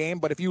win the game.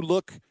 But if you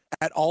look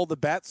at all the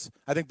bets,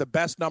 I think the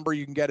best number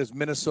you can get is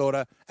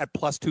Minnesota at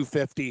plus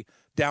 250,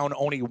 down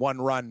only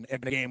 1 run in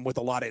a game with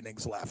a lot of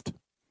innings left.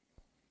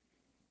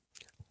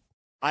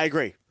 I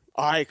agree.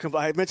 I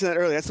mentioned that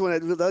earlier. That's the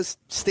one that does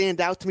stand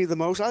out to me the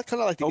most. I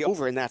kind of like to go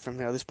over in that from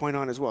this point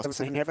on as well.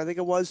 7.5, I think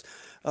it was,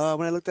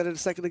 when I looked at it a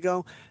second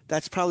ago.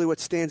 That's probably what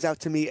stands out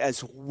to me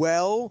as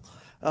well.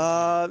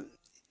 I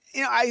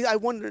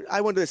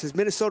wonder this. Is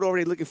Minnesota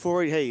already looking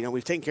forward? Hey,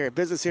 we've taken care of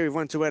business here. We've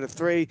won 2 out of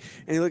 3,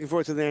 and you're looking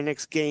forward to their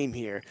next game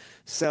here.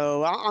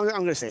 So I'm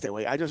going to say it that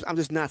way. I'm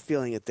just not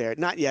feeling it there.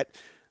 Not yet.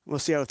 We'll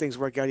see how things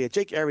work out here.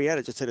 Jake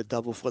Arrieta just hit a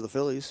double for the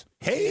Phillies.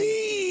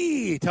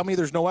 Hey, tell me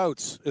there's no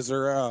outs. Is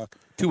there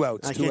 2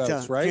 outs? I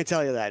right? I can't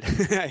tell you that.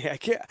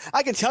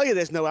 I can tell you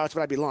there's no outs,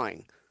 but I'd be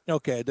lying.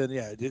 Okay, then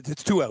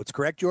it's 2 outs,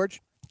 correct,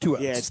 George? 2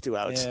 outs. Yeah, it's 2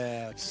 outs.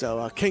 Yeah. So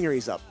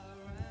Kingery's up.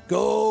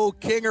 Go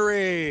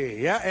Kingery.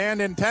 Yeah,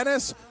 and in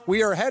tennis,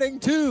 we are heading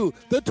to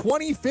the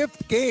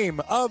 25th game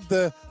of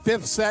the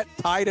 5th set,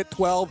 tied at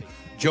 12.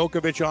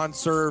 Djokovic on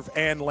serve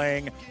and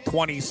laying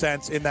 20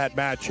 cents in that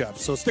matchup.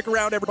 So stick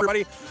around,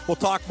 everybody. We'll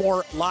talk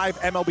more live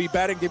MLB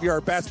betting, give you our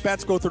best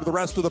bets, go through the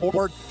rest of the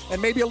board,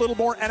 and maybe a little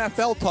more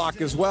NFL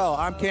talk as well.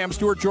 I'm Cam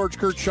Stewart, George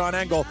Kurtz, Sean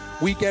Engel.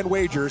 Weekend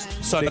Wagers,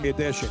 Sunday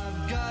edition.